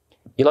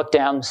 You look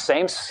down,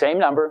 same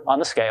number on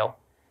the scale.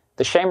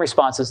 The shame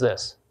response is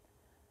this.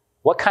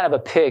 What kind of a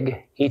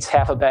pig eats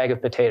half a bag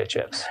of potato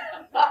chips?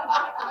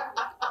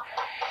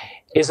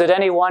 Is it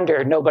any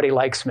wonder nobody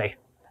likes me?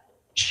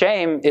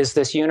 Shame is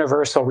this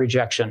universal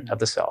rejection of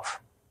the self.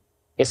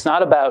 It's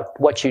not about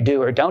what you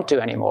do or don't do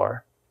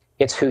anymore.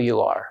 It's who you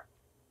are.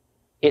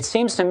 It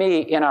seems to me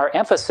in our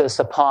emphasis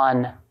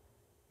upon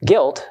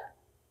guilt,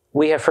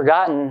 we have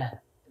forgotten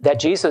that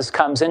Jesus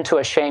comes into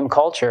a shame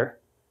culture,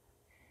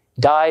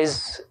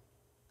 dies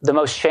the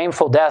most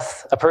shameful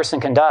death a person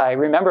can die,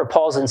 remember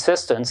Paul's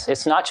insistence.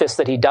 It's not just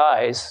that he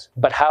dies,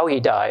 but how he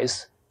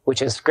dies,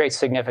 which is great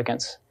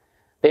significance.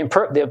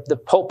 The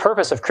whole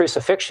purpose of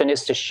crucifixion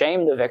is to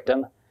shame the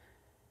victim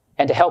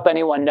and to help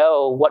anyone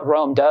know what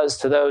Rome does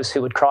to those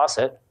who would cross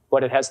it,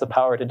 what it has the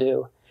power to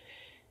do.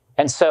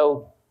 And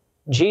so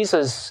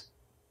Jesus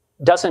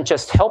doesn't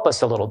just help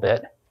us a little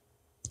bit.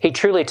 He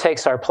truly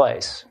takes our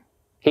place.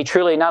 He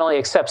truly not only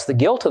accepts the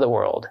guilt of the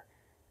world,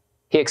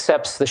 he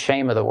accepts the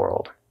shame of the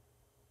world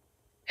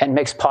and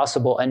makes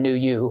possible a new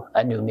you,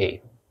 a new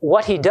me.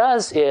 What he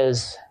does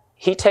is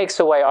he takes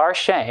away our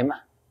shame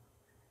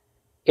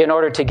in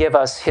order to give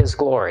us his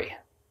glory,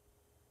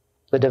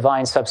 the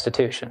divine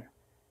substitution,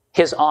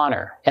 his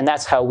honor, and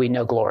that's how we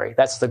know glory.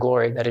 That's the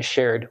glory that is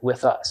shared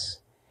with us.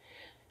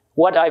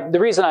 The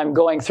reason I'm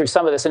going through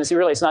some of this, and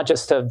it's not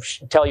just to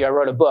tell you I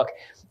wrote a book,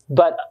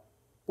 but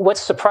what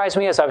surprised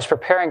me as I was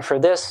preparing for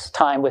this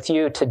time with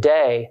you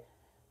today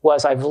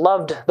was I've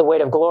loved The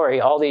Weight of Glory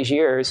all these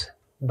years,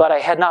 but I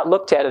had not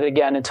looked at it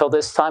again until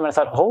this time, and I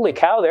thought, holy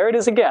cow, there it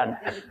is again.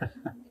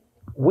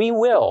 We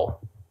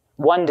will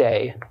one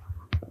day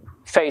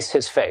face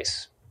his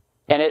face,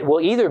 and it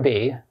will either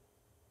be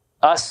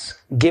us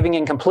giving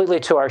in completely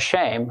to our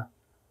shame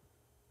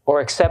or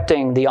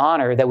accepting the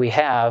honor that we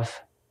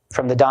have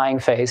from the dying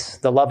face,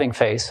 the loving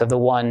face of the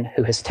one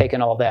who has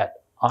taken all that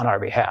on our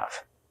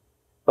behalf.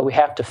 But we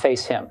have to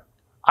face him.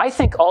 I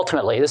think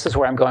ultimately, this is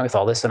where I'm going with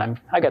all this, and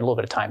I got a little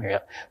bit of time here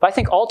yet, but I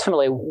think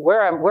ultimately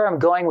where I'm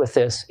going with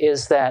this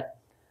is that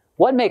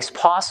what makes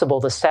possible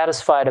the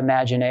satisfied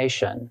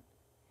imagination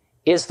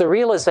is the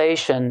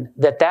realization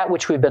that that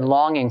which we've been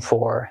longing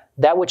for,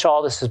 that which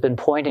all this has been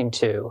pointing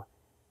to,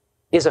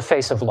 is a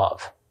face of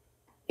love.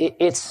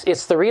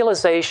 It's the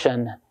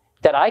realization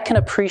that I can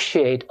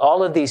appreciate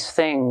all of these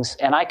things,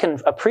 and I can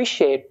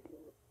appreciate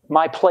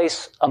my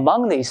place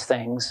among these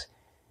things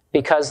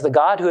because the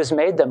God who has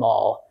made them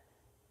all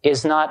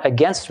is not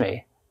against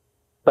me,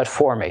 but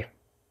for me.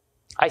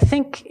 I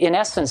think, in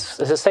essence,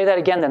 to say that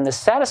again, then the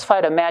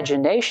satisfied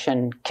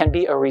imagination can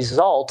be a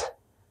result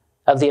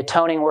of the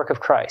atoning work of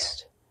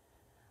Christ.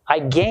 I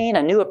gain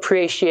a new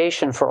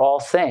appreciation for all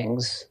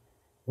things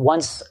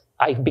once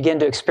I begin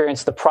to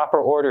experience the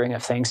proper ordering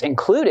of things,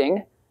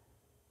 including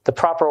the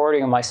proper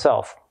ordering of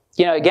myself.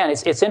 Again,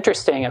 it's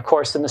interesting, of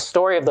course, in the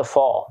story of the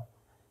fall.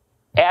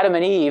 Adam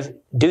and Eve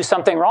do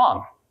something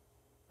wrong.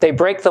 They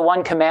break the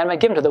one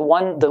commandment given to the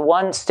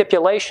one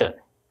stipulation.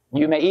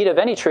 You may eat of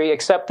any tree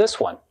except this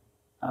one.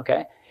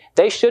 Okay?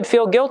 They should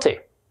feel guilty.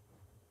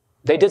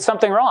 They did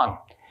something wrong,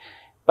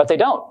 but they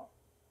don't.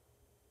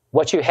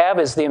 What you have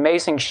is the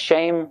amazing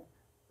shame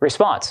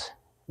response.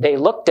 They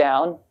look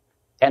down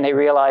and they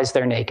realize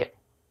they're naked.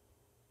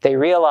 They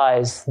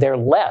realize they're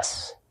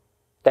less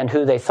than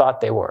who they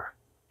thought they were.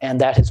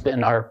 And that has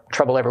been our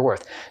trouble ever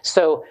worth.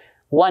 So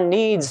one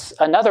needs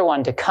another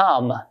one to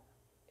come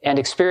and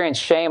experience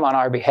shame on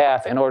our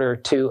behalf in order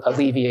to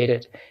alleviate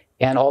it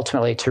and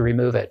ultimately to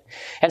remove it.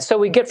 And so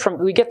we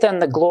get then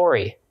the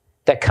glory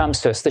that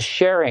comes to us, the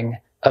sharing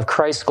of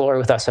Christ's glory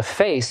with us, a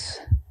face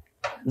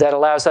that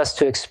allows us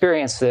to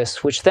experience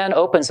this, which then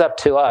opens up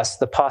to us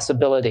the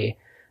possibility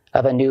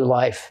of a new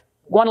life.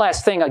 One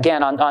last thing,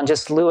 again, on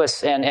just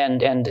Lewis and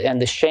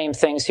the shame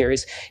things here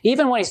is,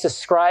 even when he's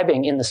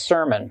describing in the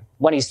sermon,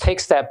 when he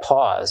takes that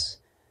pause,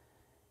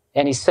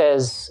 and he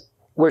says,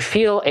 we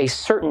feel a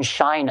certain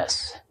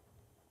shyness.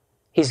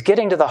 He's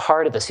getting to the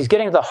heart of this. He's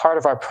getting to the heart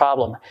of our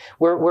problem.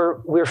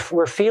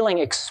 We're feeling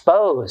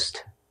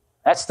exposed.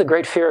 That's the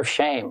great fear of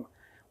shame.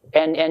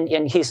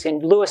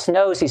 And Lewis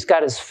knows he's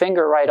got his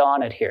finger right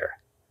on it here.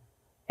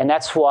 And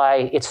that's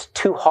why it's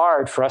too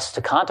hard for us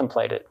to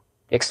contemplate it,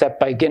 except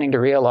by beginning to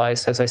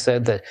realize, as I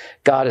said, that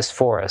God is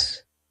for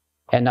us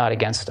and not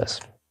against us.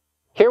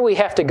 Here we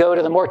have to go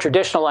to the more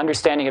traditional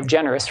understanding of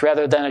generous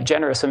rather than a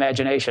generous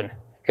imagination,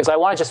 because I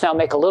want to just now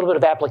make a little bit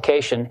of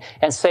application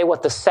and say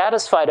what the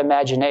satisfied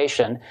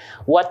imagination,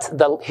 what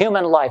the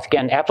human life,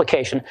 again,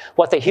 application,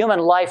 what the human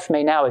life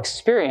may now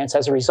experience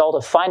as a result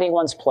of finding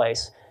one's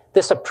place,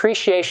 this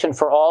appreciation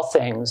for all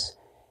things,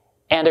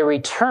 and a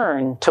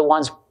return to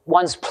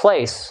one's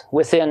place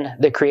within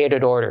the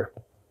created order.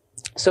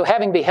 So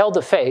having beheld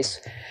the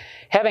face,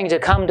 having to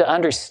come to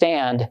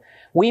understand,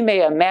 we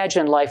may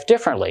imagine life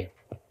differently.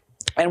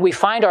 And we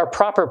find our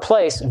proper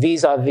place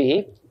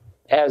vis-a-vis,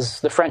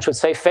 as the French would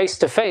say,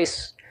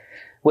 face-to-face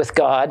with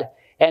God,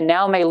 and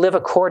now may live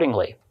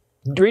accordingly,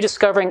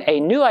 rediscovering a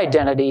new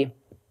identity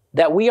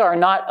that we are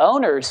not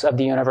owners of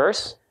the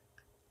universe,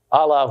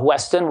 a la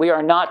Weston. We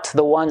are not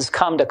the ones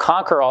come to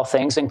conquer all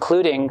things,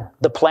 including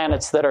the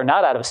planets that are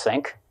not out of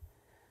sync.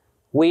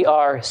 We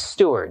are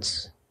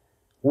stewards.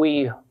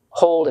 We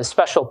hold a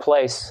special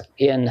place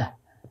in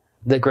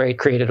the great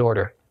created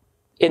order.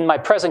 In my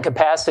present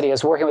capacity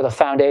as working with a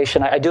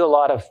foundation, I do a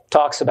lot of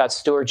talks about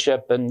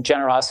stewardship and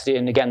generosity,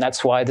 and again,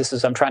 that's why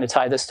I'm trying to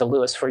tie this to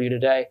Lewis for you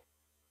today.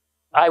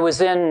 I was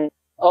in,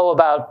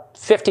 about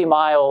 50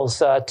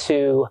 miles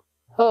around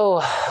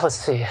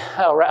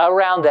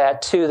that,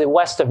 to the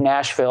west of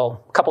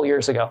Nashville a couple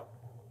years ago.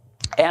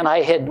 And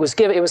it was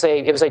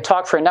a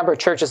talk for a number of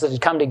churches that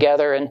had come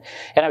together, and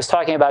I was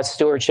talking about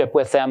stewardship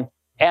with them.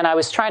 And I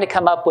was trying to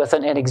come up with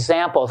an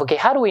example of, okay,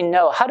 how do we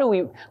know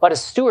what a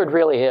steward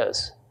really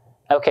is?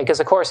 Okay, because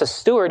of course a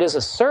steward is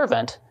a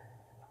servant,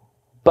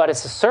 but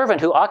it's a servant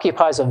who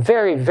occupies a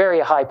very, very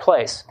high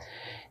place.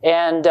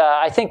 And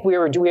I think we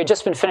had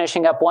just been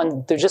finishing up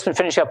one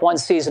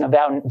season of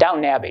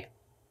Downton Abbey.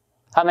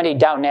 How many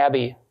Downton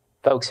Abbey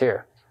folks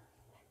here?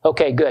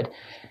 Okay, good.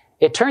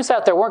 It turns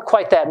out there weren't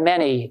quite that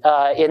many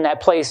in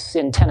that place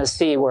in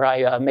Tennessee where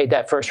I made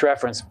that first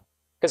reference.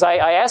 Because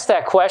I asked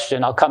that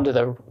question, I'll come to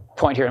the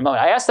point here in a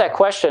moment. I asked that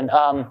question,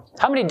 how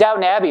many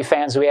Downton Abbey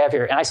fans do we have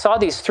here? And I saw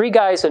these 3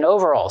 guys in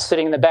overalls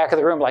sitting in the back of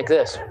the room like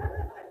this.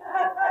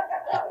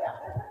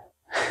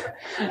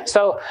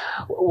 So,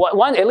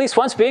 at least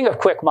once being of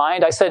quick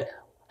mind, I said,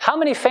 how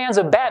many fans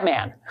of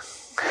Batman?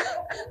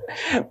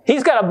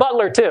 He's got a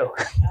butler too.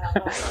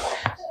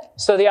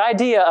 So the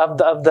idea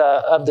of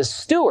the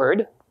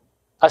steward,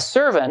 a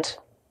servant,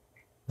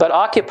 but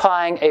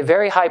occupying a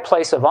very high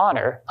place of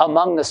honor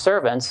among the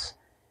servants.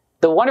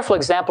 The wonderful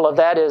example of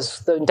that is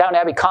the Downton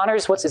Abbey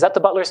Connors. Is that the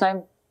butler's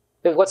name?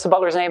 What's the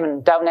butler's name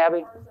in Downton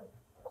Abbey?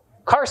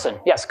 Carson.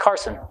 Yes,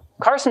 Carson.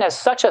 Carson has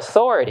such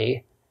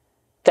authority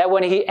that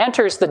when he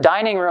enters the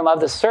dining room of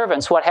the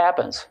servants, what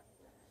happens?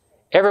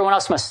 Everyone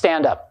else must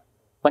stand up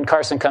when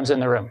Carson comes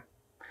in the room.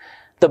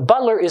 The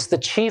butler is the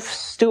chief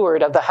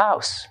steward of the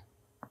house.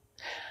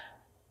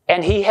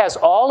 And he has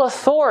all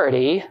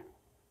authority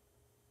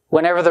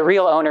whenever the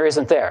real owner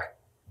isn't there.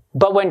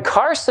 But when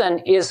Carson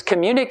is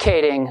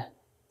communicating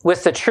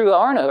with the true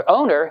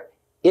owner,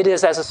 it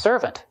is as a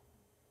servant.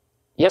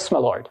 Yes, my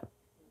lord.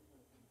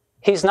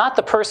 He's not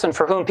the person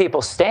for whom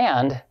people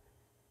stand.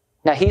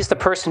 Now, he's the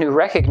person who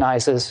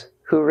recognizes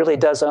who really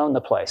does own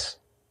the place,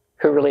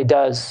 who really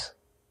does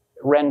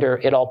render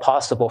it all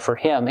possible for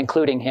him,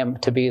 including him,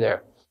 to be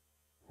there.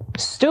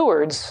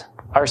 Stewards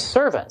are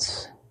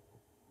servants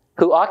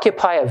who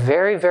occupy a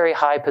very, very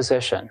high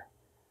position.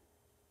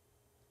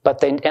 But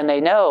they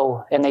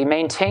know and they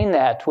maintain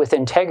that with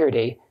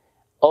integrity,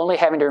 only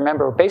having to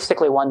remember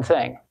basically one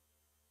thing,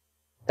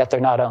 that they're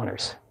not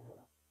owners.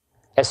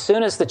 As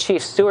soon as the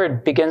chief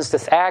steward begins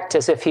to act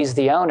as if he's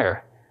the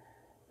owner,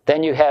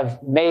 then you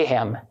have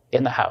mayhem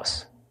in the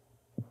house.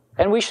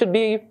 And we should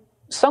be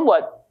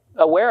somewhat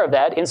aware of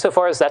that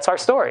insofar as that's our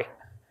story.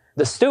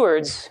 The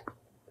stewards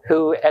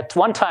who at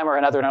one time or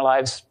another in our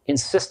lives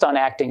insist on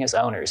acting as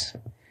owners.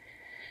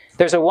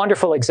 There's a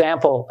wonderful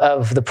example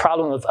of the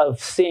problem of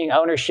seeing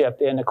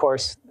ownership in, of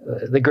course,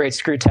 the great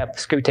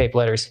Screwtape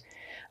letters.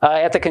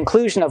 At the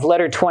conclusion of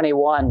letter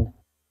 21,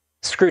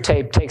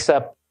 Screwtape takes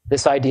up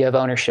this idea of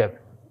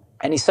ownership.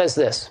 And he says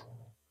this: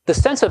 the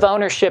sense of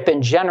ownership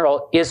in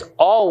general is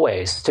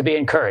always to be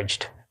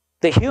encouraged.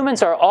 The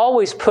humans are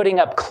always putting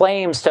up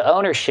claims to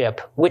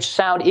ownership which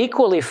sound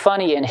equally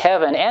funny in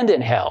heaven and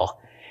in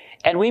hell,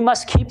 and we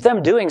must keep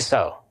them doing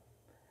so.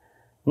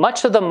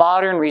 Much of the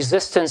modern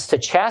resistance to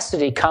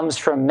chastity comes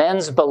from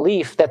men's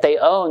belief that they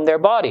own their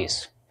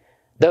bodies,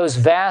 those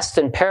vast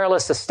and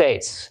perilous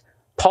estates,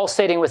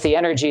 pulsating with the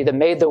energy that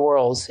made the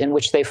worlds in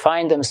which they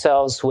find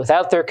themselves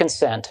without their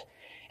consent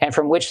and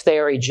from which they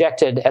are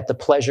ejected at the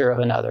pleasure of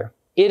another.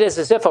 It is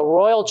as if a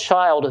royal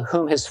child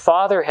whom his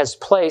father has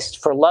placed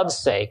for love's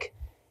sake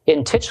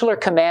in titular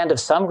command of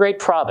some great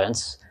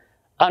province,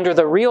 under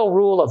the real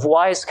rule of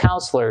wise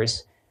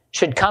counselors,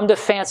 should come to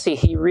fancy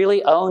he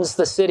really owns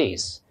the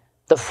cities,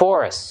 the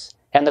forests,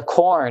 and the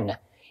corn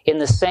in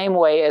the same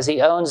way as he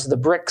owns the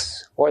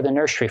bricks or the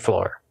nursery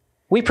floor.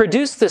 We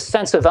produce this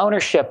sense of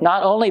ownership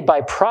not only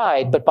by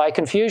pride, but by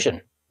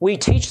confusion. We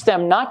teach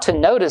them not to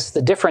notice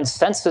the different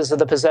senses of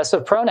the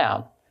possessive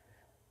pronoun,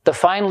 the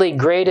finely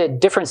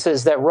graded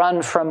differences that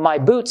run from my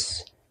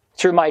boots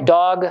through my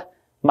dog,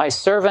 my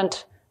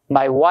servant,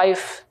 my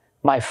wife,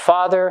 my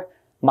father,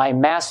 my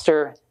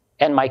master,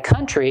 and my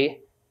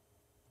country,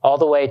 all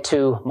the way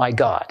to my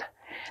God.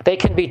 They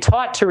can be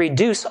taught to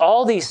reduce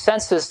all these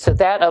senses to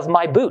that of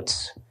my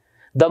boots,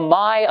 the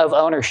my of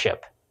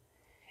ownership.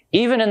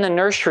 Even in the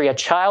nursery, a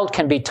child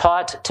can be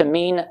taught to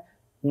mean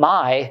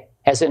my,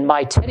 as in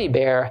my teddy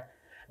bear,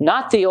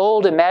 not the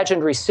old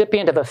imagined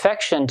recipient of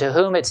affection to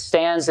whom it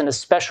stands in a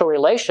special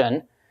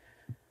relation,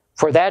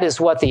 for that is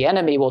what the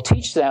enemy will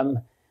teach them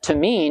to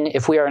mean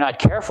if we are not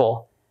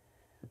careful,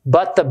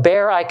 but the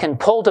bear I can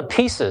pull to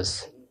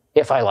pieces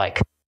if I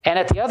like. And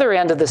at the other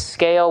end of the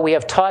scale, we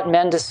have taught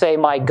men to say,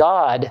 my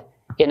God,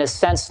 in a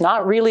sense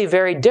not really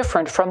very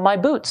different from my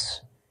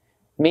boots,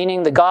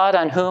 meaning the God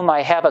on whom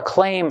I have a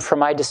claim for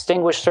my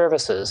distinguished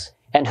services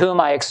and whom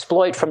I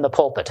exploit from the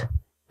pulpit,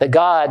 the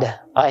God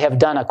I have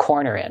done a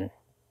corner in.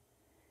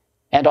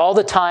 And all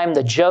the time,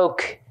 the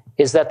joke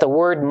is that the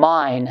word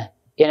mine,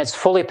 in its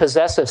fully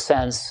possessive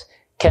sense,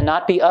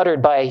 cannot be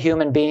uttered by a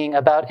human being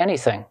about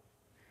anything.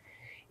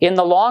 In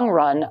the long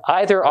run,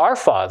 either our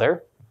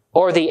Father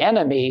or the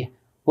enemy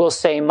will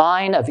say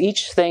mine of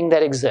each thing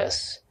that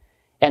exists,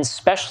 and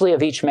especially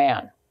of each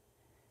man.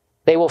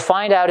 They will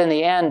find out in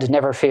the end,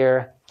 never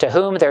fear, to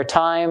whom their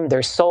time,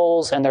 their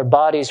souls, and their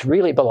bodies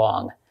really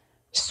belong.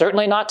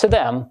 Certainly not to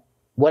them,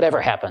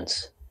 whatever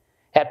happens.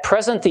 At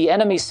present, the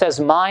enemy says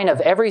mine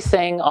of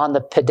everything on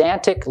the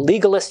pedantic,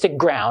 legalistic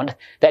ground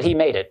that he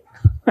made it.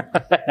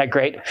 Isn't that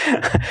great?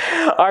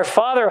 Our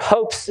Father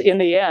hopes in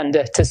the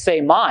end to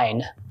say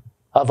mine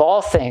of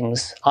all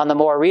things on the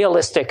more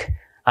realistic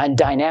and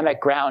dynamic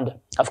ground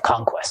of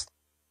conquest.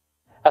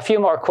 A few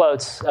more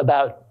quotes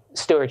about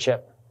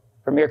stewardship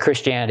from Mere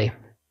Christianity.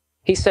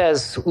 He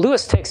says,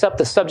 Lewis takes up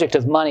the subject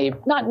of money,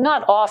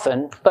 not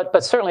often,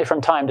 but certainly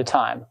from time to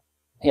time.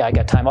 Yeah, I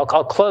got time. I'm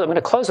going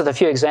to close with a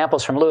few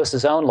examples from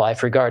Lewis's own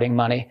life regarding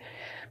money.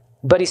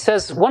 But he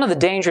says one of the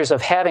dangers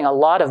of having a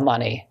lot of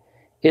money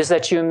is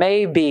that you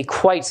may be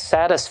quite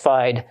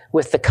satisfied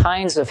with the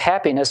kinds of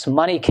happiness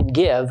money can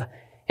give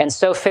and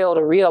so fail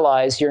to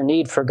realize your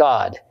need for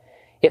God.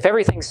 If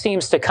everything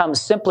seems to come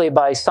simply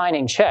by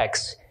signing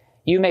checks,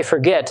 you may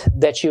forget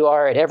that you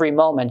are at every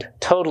moment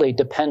totally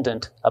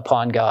dependent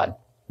upon God.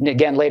 And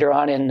again, later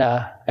on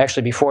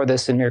actually before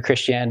this in Mere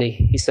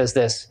Christianity, he says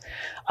this,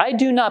 I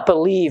do not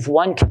believe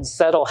one can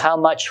settle how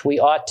much we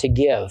ought to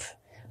give.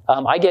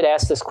 I get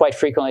asked this quite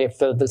frequently. If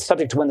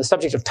when the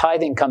subject of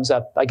tithing comes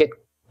up, I get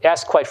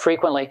asked quite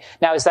frequently,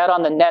 now is that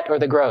on the net or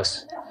the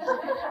gross?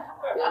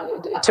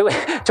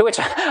 to which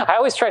I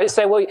always try to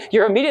say, well,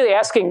 you're immediately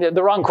asking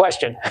the wrong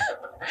question.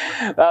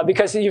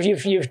 Because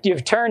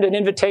you've turned an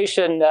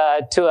invitation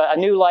to a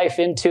new life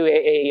into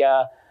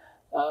an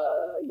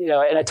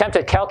attempt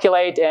to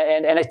calculate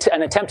and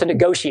an attempt to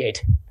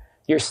negotiate.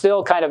 You're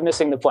still kind of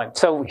missing the point.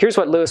 So here's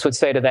what Lewis would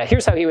say to that.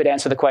 Here's how he would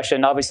answer the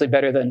question, obviously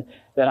better than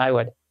I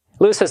would.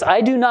 Lewis says,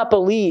 I do not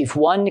believe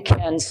one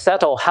can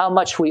settle how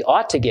much we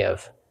ought to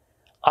give.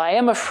 I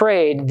am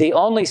afraid the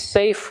only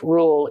safe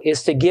rule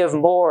is to give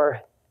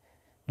more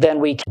than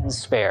we can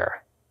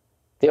spare.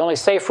 The only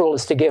safe rule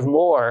is to give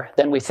more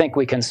than we think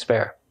we can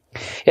spare.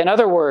 In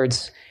other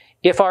words,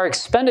 if our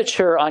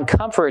expenditure on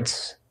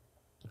comforts,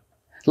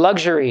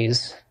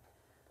 luxuries,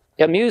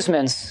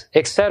 amusements,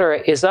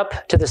 etc., is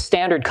up to the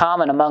standard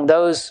common among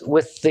those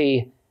with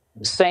the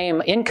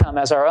same income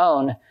as our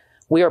own,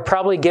 we are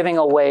probably giving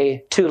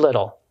away too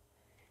little.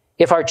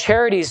 If our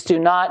charities do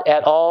not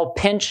at all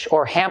pinch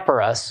or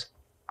hamper us,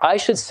 I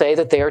should say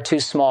that they are too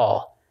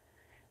small.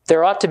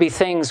 There ought to be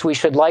things we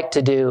should like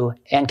to do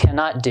and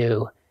cannot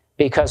do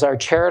because our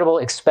charitable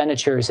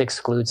expenditures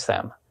excludes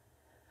them.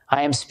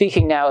 I am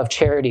speaking now of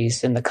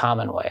charities in the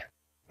common way.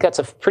 That's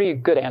a pretty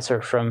good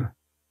answer from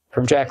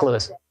Jack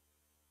Lewis.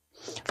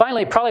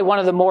 Finally, probably one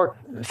of the more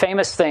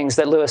famous things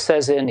that Lewis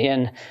says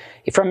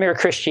from Mere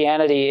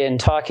Christianity in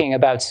talking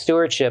about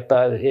stewardship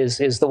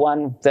is the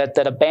one that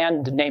a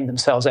band named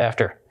themselves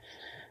after.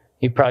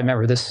 You probably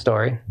remember this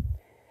story.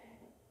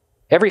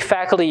 Every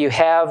faculty you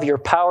have, your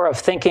power of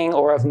thinking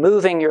or of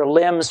moving your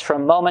limbs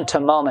from moment to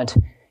moment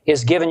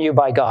is given you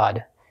by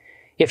God.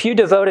 If you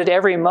devoted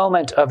every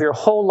moment of your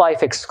whole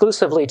life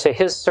exclusively to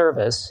His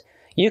service,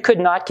 you could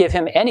not give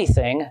Him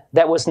anything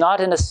that was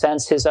not in a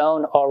sense His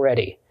own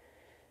already.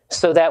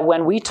 So that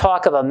when we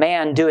talk of a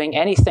man doing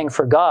anything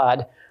for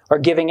God or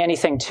giving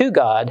anything to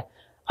God,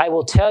 I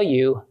will tell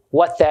you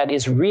what that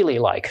is really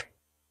like.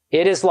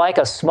 It is like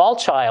a small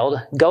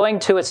child going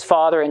to its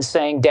father and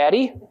saying,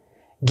 Daddy,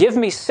 give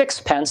me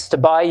 6 pence to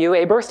buy you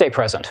a birthday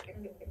present.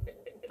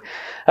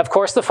 Of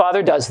course, the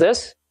father does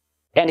this,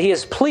 and he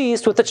is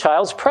pleased with the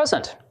child's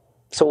present.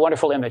 It's a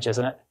wonderful image,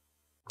 isn't it?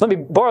 Let me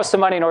borrow some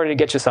money in order to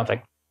get you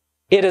something.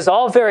 It is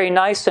all very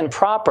nice and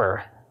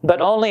proper,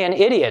 but only an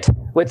idiot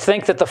would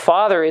think that the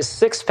father is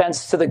 6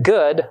 pence to the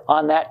good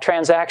on that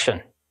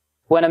transaction.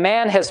 When a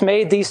man has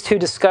made these two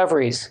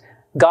discoveries,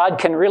 God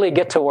can really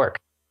get to work.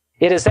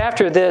 It is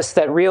after this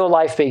that real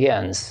life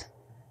begins.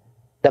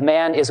 The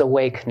man is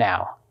awake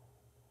now,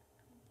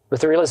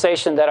 with the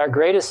realization that our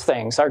greatest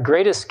things, our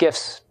greatest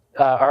gifts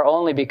are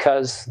only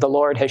because the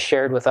Lord has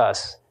shared with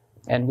us.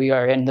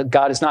 And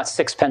God is not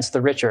 6 pence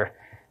the richer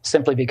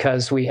simply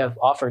because we have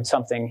offered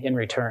something in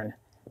return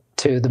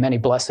to the many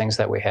blessings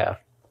that we have.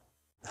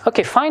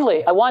 Okay,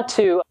 finally, I want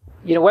to,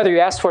 whether you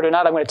asked for it or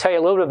not, I'm going to tell you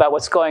a little bit about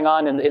what's going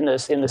on in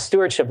the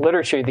stewardship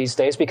literature these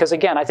days, because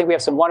again, I think we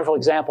have some wonderful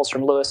examples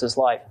from Lewis's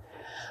life.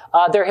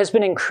 There has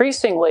been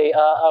increasingly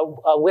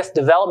with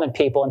development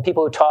people and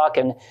people who talk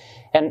and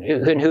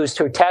who's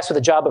tasked with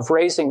the job of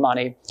raising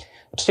money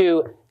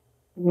to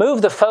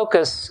move the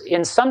focus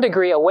in some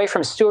degree away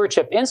from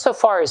stewardship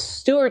insofar as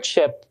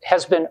stewardship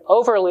has been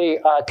overly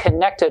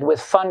connected with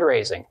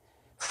fundraising.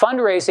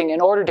 Fundraising in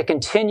order to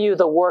continue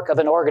the work of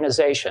an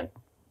organization.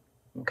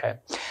 Okay.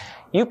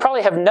 You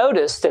probably have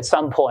noticed at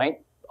some point,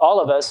 all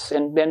of us,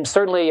 and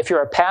certainly if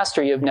you're a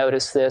pastor, you've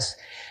noticed this,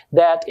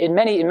 that in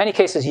many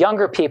cases,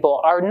 younger people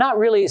are not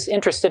really as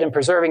interested in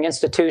preserving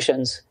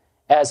institutions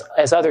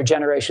as other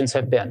generations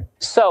have been.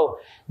 So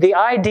the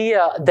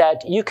idea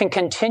that you can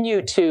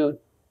continue to,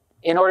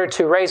 in order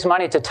to raise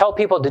money, to tell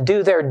people to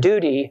do their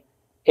duty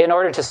in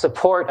order to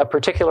support a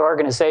particular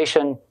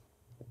organization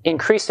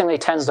increasingly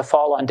tends to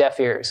fall on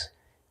deaf ears.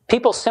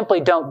 People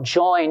simply don't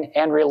join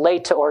and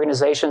relate to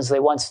organizations they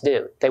once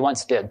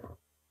did.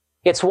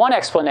 It's one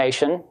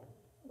explanation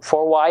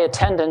for why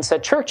attendance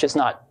at church is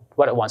not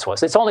what it once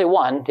was. It's only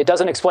one. It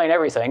doesn't explain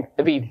everything.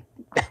 It'd be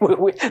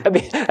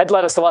That'd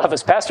let a lot of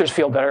us pastors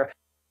feel better.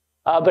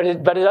 But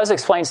it does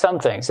explain some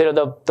things.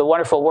 The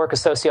wonderful work of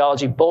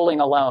sociology, bowling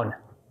alone.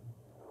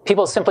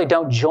 People simply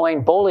don't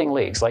join bowling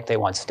leagues like they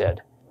once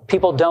did.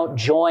 People don't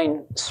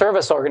join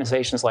service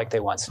organizations like they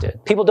once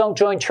did. People don't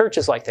join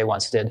churches like they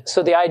once did.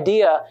 So the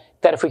idea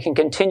that if we can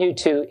continue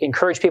to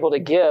encourage people to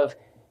give,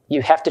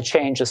 you have to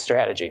change the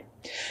strategy.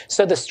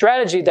 So the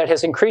strategy that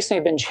has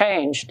increasingly been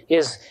changed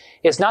is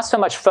not so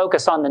much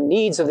focus on the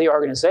needs of the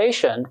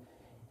organization,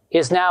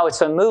 it's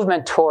a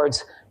movement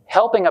towards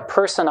helping a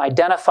person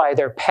identify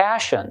their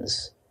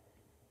passions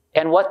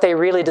and what they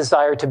really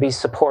desire to be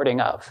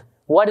supporting of.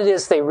 What it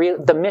is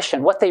the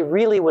mission, what they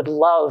really would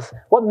love,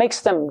 what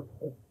makes them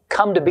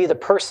come to be the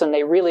person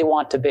they really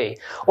want to be.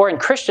 Or in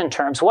Christian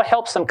terms, what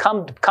helps them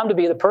come to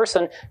be the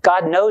person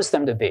God knows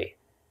them to be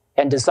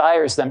and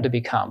desires them to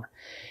become.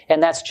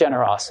 And that's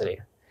generosity,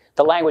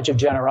 the language of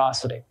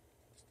generosity.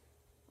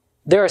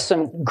 There are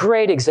some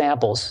great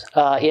examples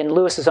in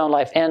Lewis's own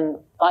life. And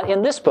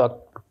in this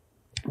book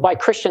by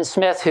Christian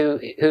Smith,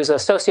 who's a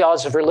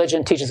sociologist of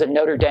religion, teaches at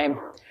Notre Dame,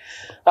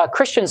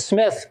 Christian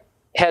Smith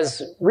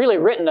has really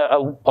written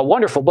a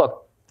wonderful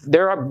book.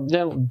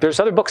 There's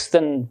other books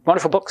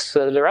wonderful books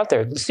that are out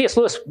there. C.S.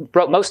 Lewis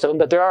wrote most of them,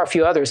 but there are a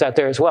few others out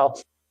there as well.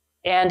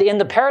 And in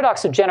The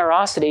Paradox of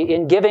Generosity,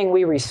 in giving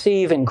we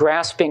receive, in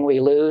grasping we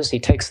lose, he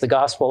takes the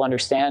gospel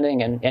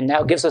understanding and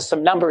now gives us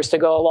some numbers to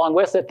go along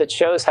with it that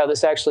shows how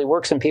this actually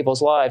works in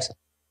people's lives.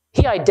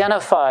 He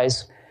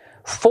identifies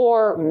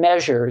 4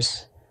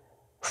 measures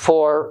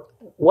for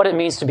what it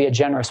means to be a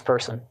generous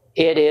person.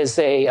 It is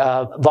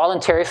a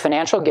voluntary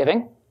financial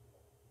giving,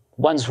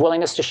 one's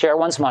willingness to share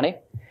one's money.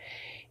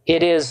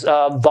 It is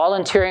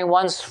volunteering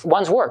one's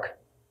work,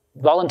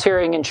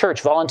 volunteering in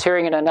church,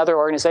 volunteering in another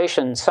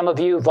organization. Some of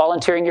you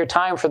volunteering your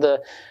time for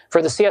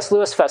the C.S.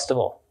 Lewis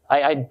Festival.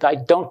 I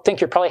don't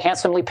think you're probably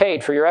handsomely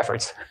paid for your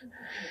efforts.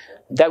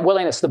 That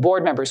willingness, the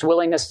board members'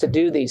 willingness to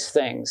do these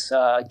things,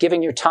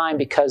 giving your time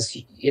because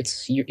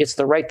it's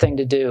the right thing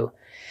to do.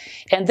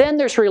 And then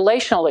there's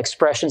relational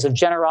expressions of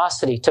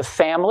generosity to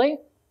family.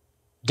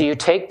 Do you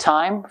take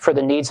time for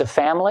the needs of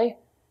family?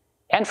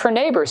 And for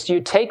neighbors, do you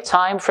take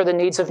time for the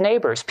needs of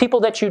neighbors? People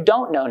that you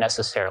don't know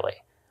necessarily.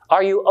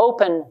 Are you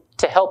open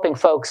to helping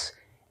folks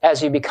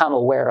as you become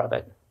aware of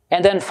it?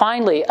 And then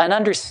finally, an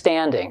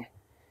understanding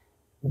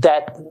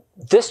that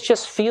this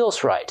just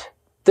feels right.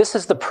 This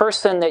is the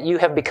person that you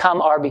have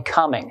become, are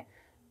becoming.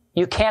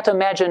 You can't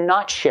imagine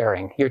not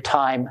sharing your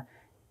time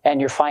and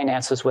your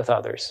finances with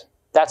others.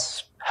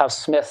 That's how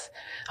Smith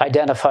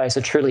identifies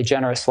a truly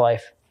generous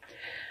life.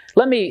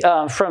 Let me,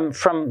 from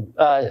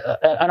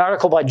an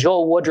article by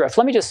Joel Woodruff,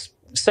 let me just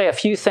say a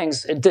few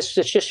things. This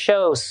just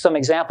shows some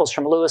examples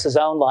from Lewis's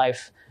own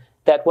life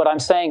that what I'm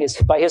saying is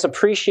by his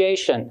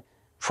appreciation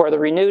for the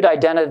renewed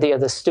identity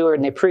of the steward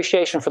and the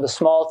appreciation for the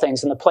small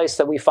things and the place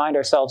that we find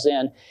ourselves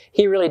in,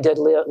 he really did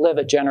live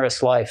a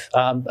generous life,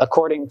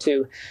 according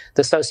to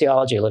the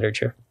sociology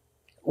literature.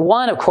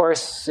 One, of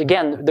course,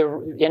 again,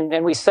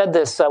 and we said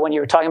this when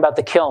you were talking about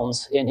the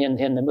kilns in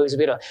the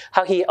Musabito,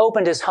 how he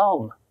opened his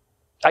home.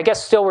 I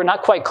guess still we're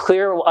not quite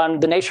clear on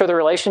the nature of the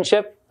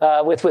relationship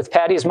with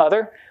Patty's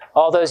mother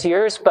all those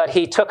years, but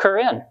he took her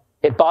in.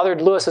 It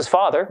bothered Lewis's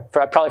father,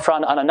 probably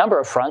on a number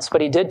of fronts,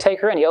 but he did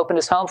take her in. He opened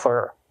his home for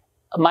her.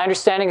 My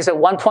understanding is at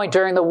one point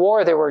during the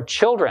war, there were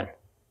children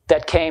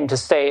that came to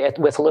stay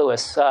with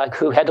Lewis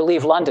who had to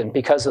leave London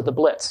because of the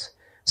Blitz.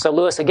 So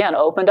Lewis, again,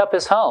 opened up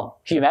his home.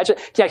 Can you imagine?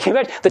 Yeah, can you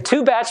imagine the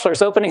 2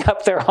 bachelors opening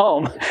up their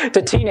home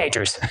to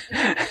teenagers?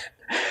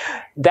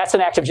 That's an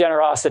act of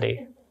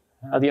generosity.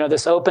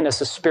 This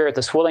openness of spirit,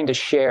 this willing to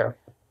share.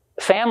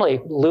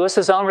 Family,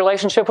 Lewis's own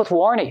relationship with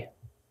Warnie.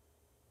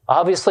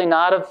 Obviously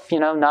not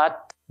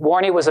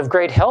Warnie was of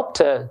great help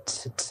to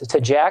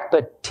Jack,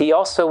 but he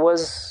also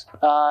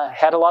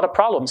had a lot of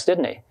problems,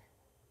 didn't he?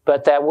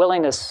 But that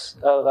willingness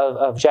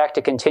of Jack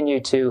to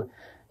continue to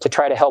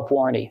try to help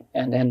Warnie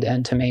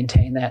and to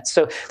maintain that.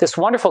 So this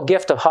wonderful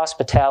gift of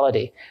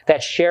hospitality,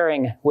 that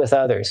sharing with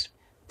others.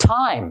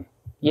 Time,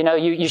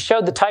 you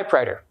showed the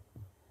typewriter.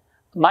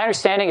 My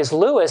understanding is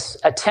Lewis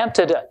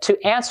attempted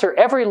to answer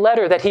every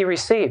letter that he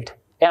received.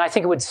 And I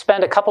think he would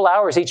spend a couple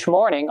hours each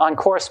morning on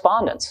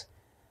correspondence.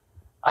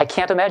 I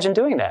can't imagine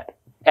doing that.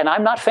 And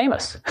I'm not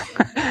famous.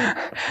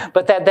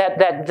 But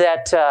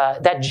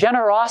that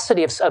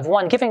generosity of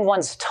one giving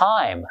one's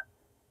time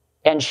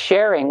and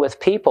sharing with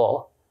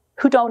people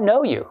who don't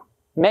know you,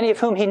 many of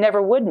whom he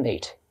never would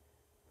meet,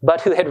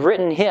 but who had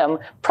written him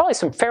probably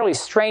some fairly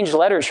strange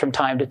letters from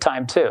time to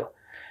time too.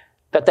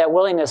 But that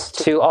willingness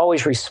to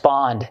always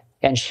respond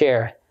and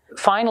share.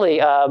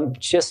 Finally,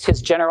 just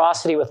his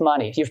generosity with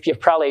money. You've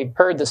probably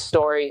heard the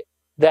story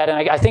that,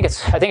 and I think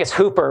it's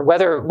Hooper.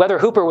 Whether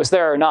Hooper was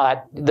there or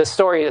not, the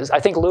story is. I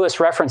think Lewis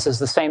references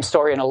the same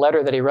story in a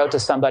letter that he wrote to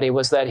somebody.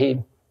 Was that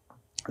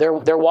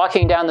they're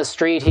walking down the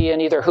street, he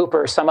and either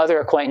Hooper or some other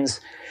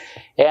acquaintance,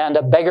 and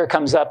a beggar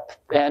comes up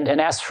and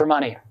asks for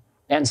money,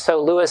 and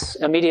so Lewis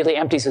immediately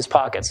empties his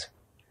pockets,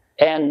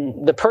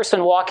 and the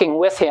person walking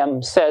with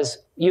him says,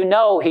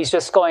 "He's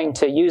just going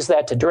to use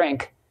that to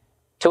drink."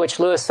 To which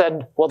Lewis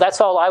said, well,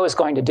 that's all I was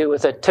going to do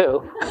with it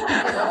too.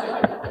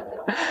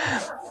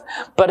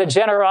 But a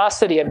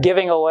generosity of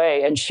giving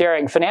away and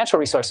sharing financial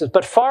resources,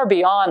 but far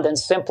beyond than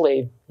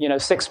simply,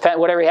 6 pence,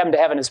 whatever he happened to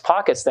have in his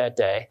pockets that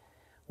day,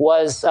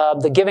 was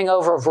the giving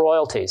over of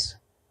royalties.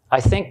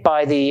 I think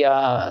by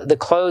the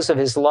close of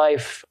his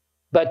life,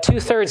 about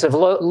 2/3 of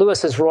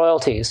Lewis's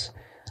royalties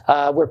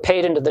were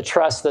paid into the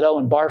trust that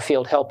Owen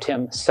Barfield helped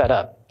him set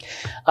up.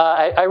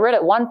 I read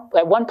at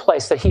one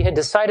place that he had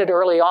decided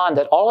early on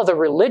that all of the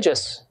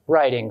religious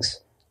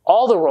writings,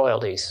 all the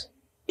royalties,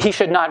 he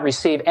should not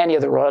receive any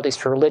of the royalties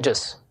for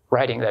religious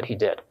writing that he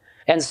did.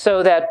 And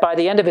so that by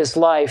the end of his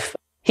life,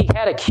 he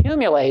had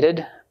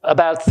accumulated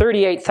about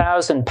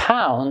 38,000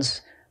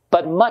 pounds,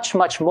 but much,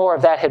 much more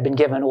of that had been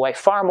given away.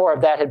 Far more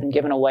of that had been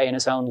given away in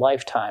his own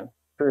lifetime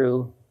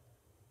through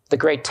the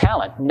great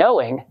talent,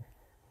 knowing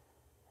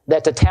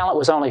that the talent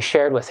was only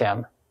shared with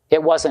him.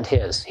 It wasn't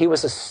his. He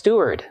was a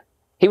steward.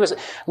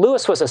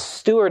 Lewis was a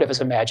steward of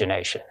his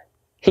imagination.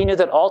 He knew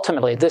that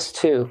ultimately this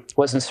too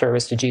was in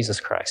service to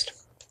Jesus Christ.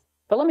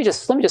 But let me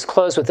just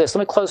close with this.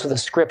 Let me close with a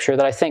scripture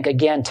that I think,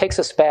 again, takes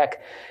us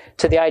back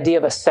to the idea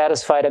of a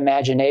satisfied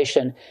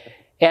imagination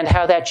and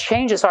how that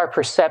changes our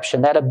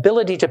perception, that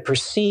ability to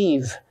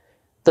perceive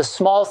the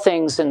small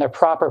things in their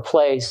proper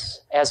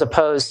place as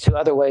opposed to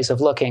other ways of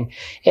looking.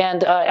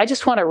 And I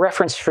just want to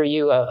reference for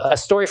you a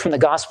story from the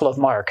Gospel of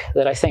Mark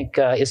that I think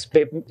is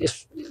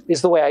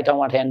the way I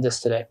want to end this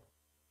today.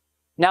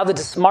 Now,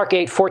 Mark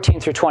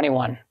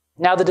 8:14-21.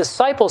 Now the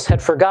disciples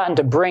had forgotten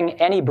to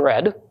bring any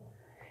bread,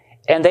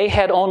 and they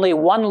had only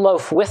one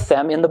loaf with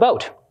them in the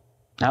boat.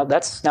 Now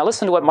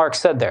listen to what Mark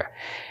said there.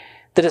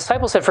 The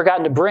disciples had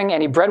forgotten to bring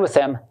any bread with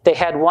them. They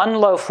had one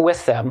loaf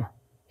with them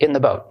in the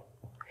boat.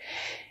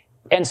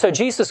 And so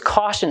Jesus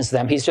cautions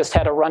them. He's just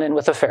had a run-in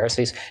with the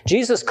Pharisees.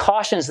 Jesus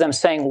cautions them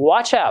saying,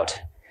 watch out.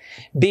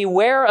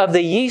 Beware of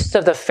the yeast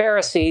of the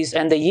Pharisees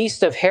and the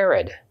yeast of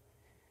Herod.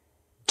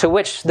 To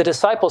which the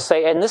disciples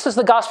say, and this is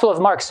the Gospel of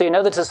Mark, so you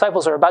know the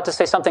disciples are about to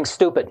say something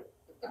stupid.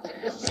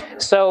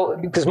 So,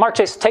 because Mark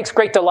takes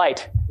great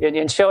delight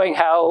in showing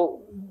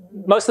how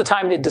most of the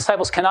time the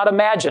disciples cannot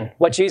imagine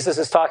what Jesus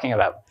is talking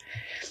about.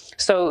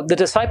 So the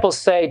disciples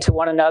say to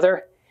one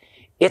another,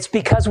 it's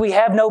because we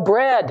have no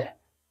bread.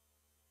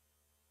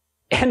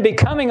 And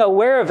becoming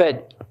aware of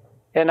it,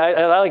 and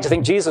I like to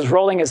think Jesus,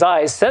 rolling his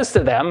eyes, says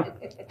to them,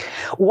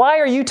 why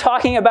are you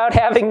talking about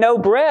having no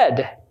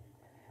bread?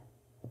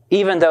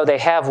 Even though they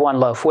have one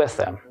loaf with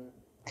them.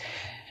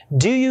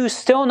 Do you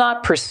still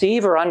not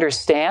perceive or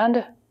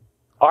understand?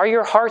 Are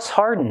your hearts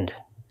hardened?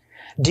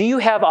 Do you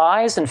have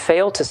eyes and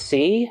fail to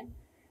see?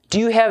 Do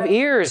you have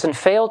ears and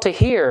fail to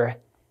hear?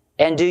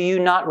 And do you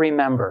not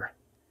remember?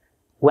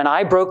 When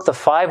I broke the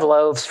 5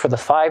 loaves for the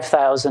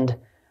 5,000,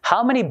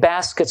 how many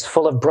baskets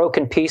full of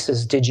broken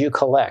pieces did you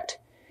collect?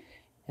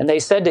 And they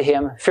said to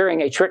him,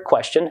 fearing a trick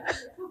question,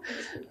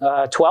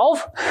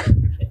 12?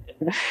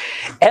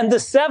 And the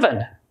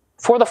 7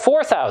 for the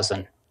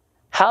 4,000,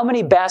 how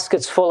many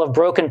baskets full of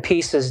broken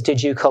pieces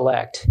did you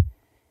collect?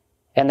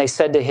 And they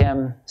said to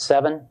him,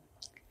 7.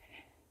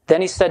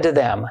 Then he said to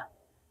them,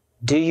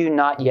 do you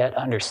not yet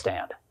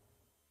understand?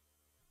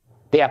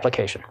 The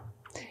application.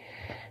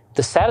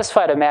 The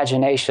satisfied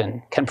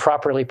imagination can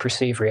properly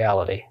perceive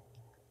reality.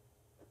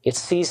 It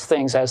sees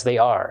things as they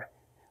are.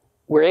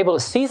 We're able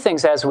to see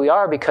things as we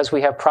are because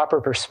we have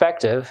proper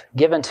perspective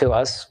given to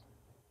us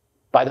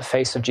by the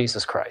face of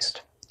Jesus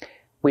Christ.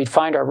 We'd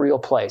find our real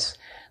place.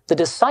 The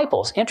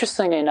disciples,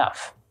 interestingly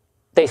enough,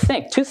 they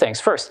think 2 things.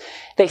 First,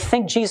 they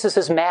think Jesus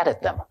is mad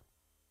at them.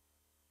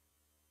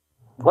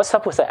 What's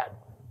up with that?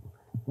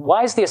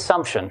 Why is the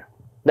assumption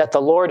that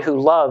the Lord who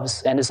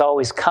loves and is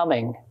always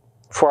coming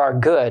for our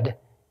good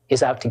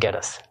is out to get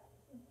us?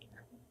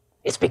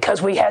 It's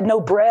because we had no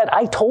bread.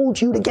 I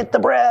told you to get the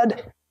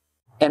bread.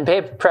 And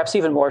perhaps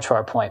even more to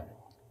our point,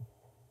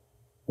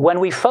 when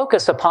we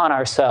focus upon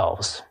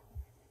ourselves,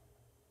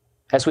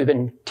 as we've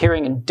been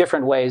hearing in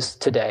different ways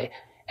today,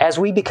 as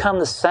we become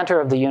the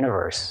center of the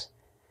universe,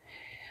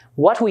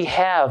 what we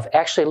have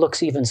actually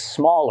looks even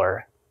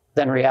smaller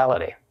than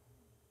reality.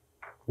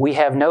 We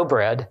have no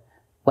bread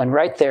when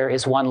right there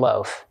is one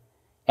loaf.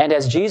 And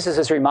as Jesus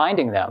is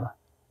reminding them,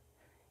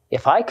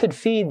 if I could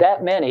feed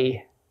that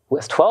many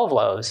with 12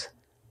 loaves,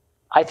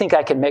 I think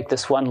I can make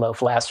this one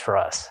loaf last for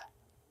us.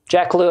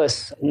 Jack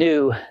Lewis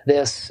knew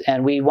this,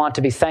 and we want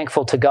to be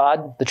thankful to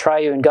God, the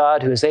triune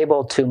God, who is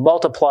able to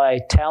multiply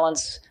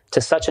talents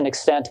to such an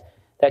extent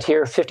that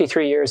here,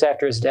 53 years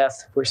after his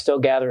death, we're still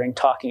gathering,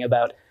 talking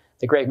about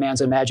the great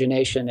man's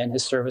imagination and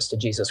his service to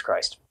Jesus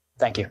Christ.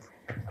 Thank you.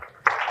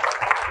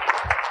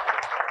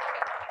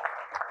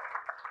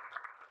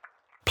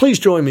 Please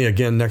join me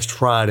again next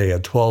Friday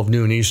at 12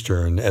 noon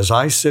Eastern as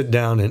I sit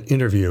down and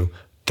interview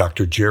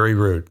Dr. Jerry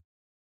Root.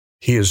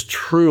 He is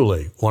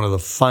truly one of the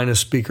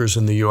finest speakers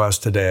in the U.S.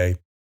 today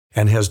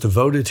and has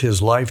devoted his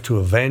life to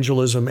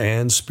evangelism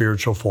and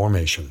spiritual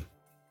formation.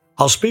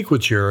 I'll speak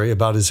with Jerry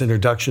about his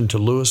introduction to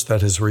Lewis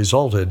that has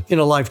resulted in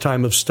a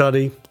lifetime of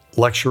study,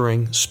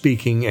 lecturing,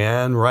 speaking,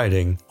 and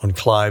writing on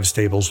Clive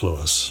Staples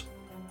Lewis.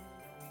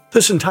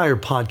 This entire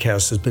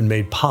podcast has been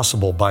made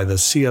possible by the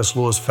C.S.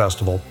 Lewis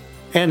Festival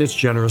and its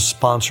generous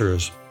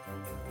sponsors.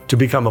 To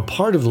become a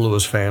part of the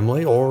Lewis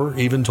family, or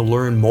even to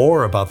learn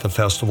more about the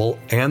festival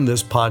and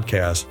this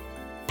podcast,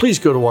 please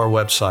go to our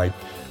website,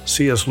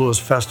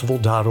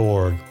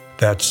 cslewisfestival.org.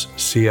 That's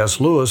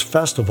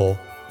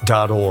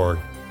cslewisfestival.org.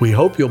 We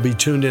hope you'll be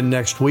tuned in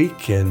next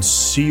week and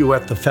see you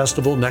at the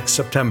festival next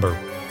September.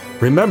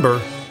 Remember,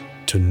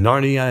 to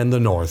Narnia and the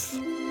North.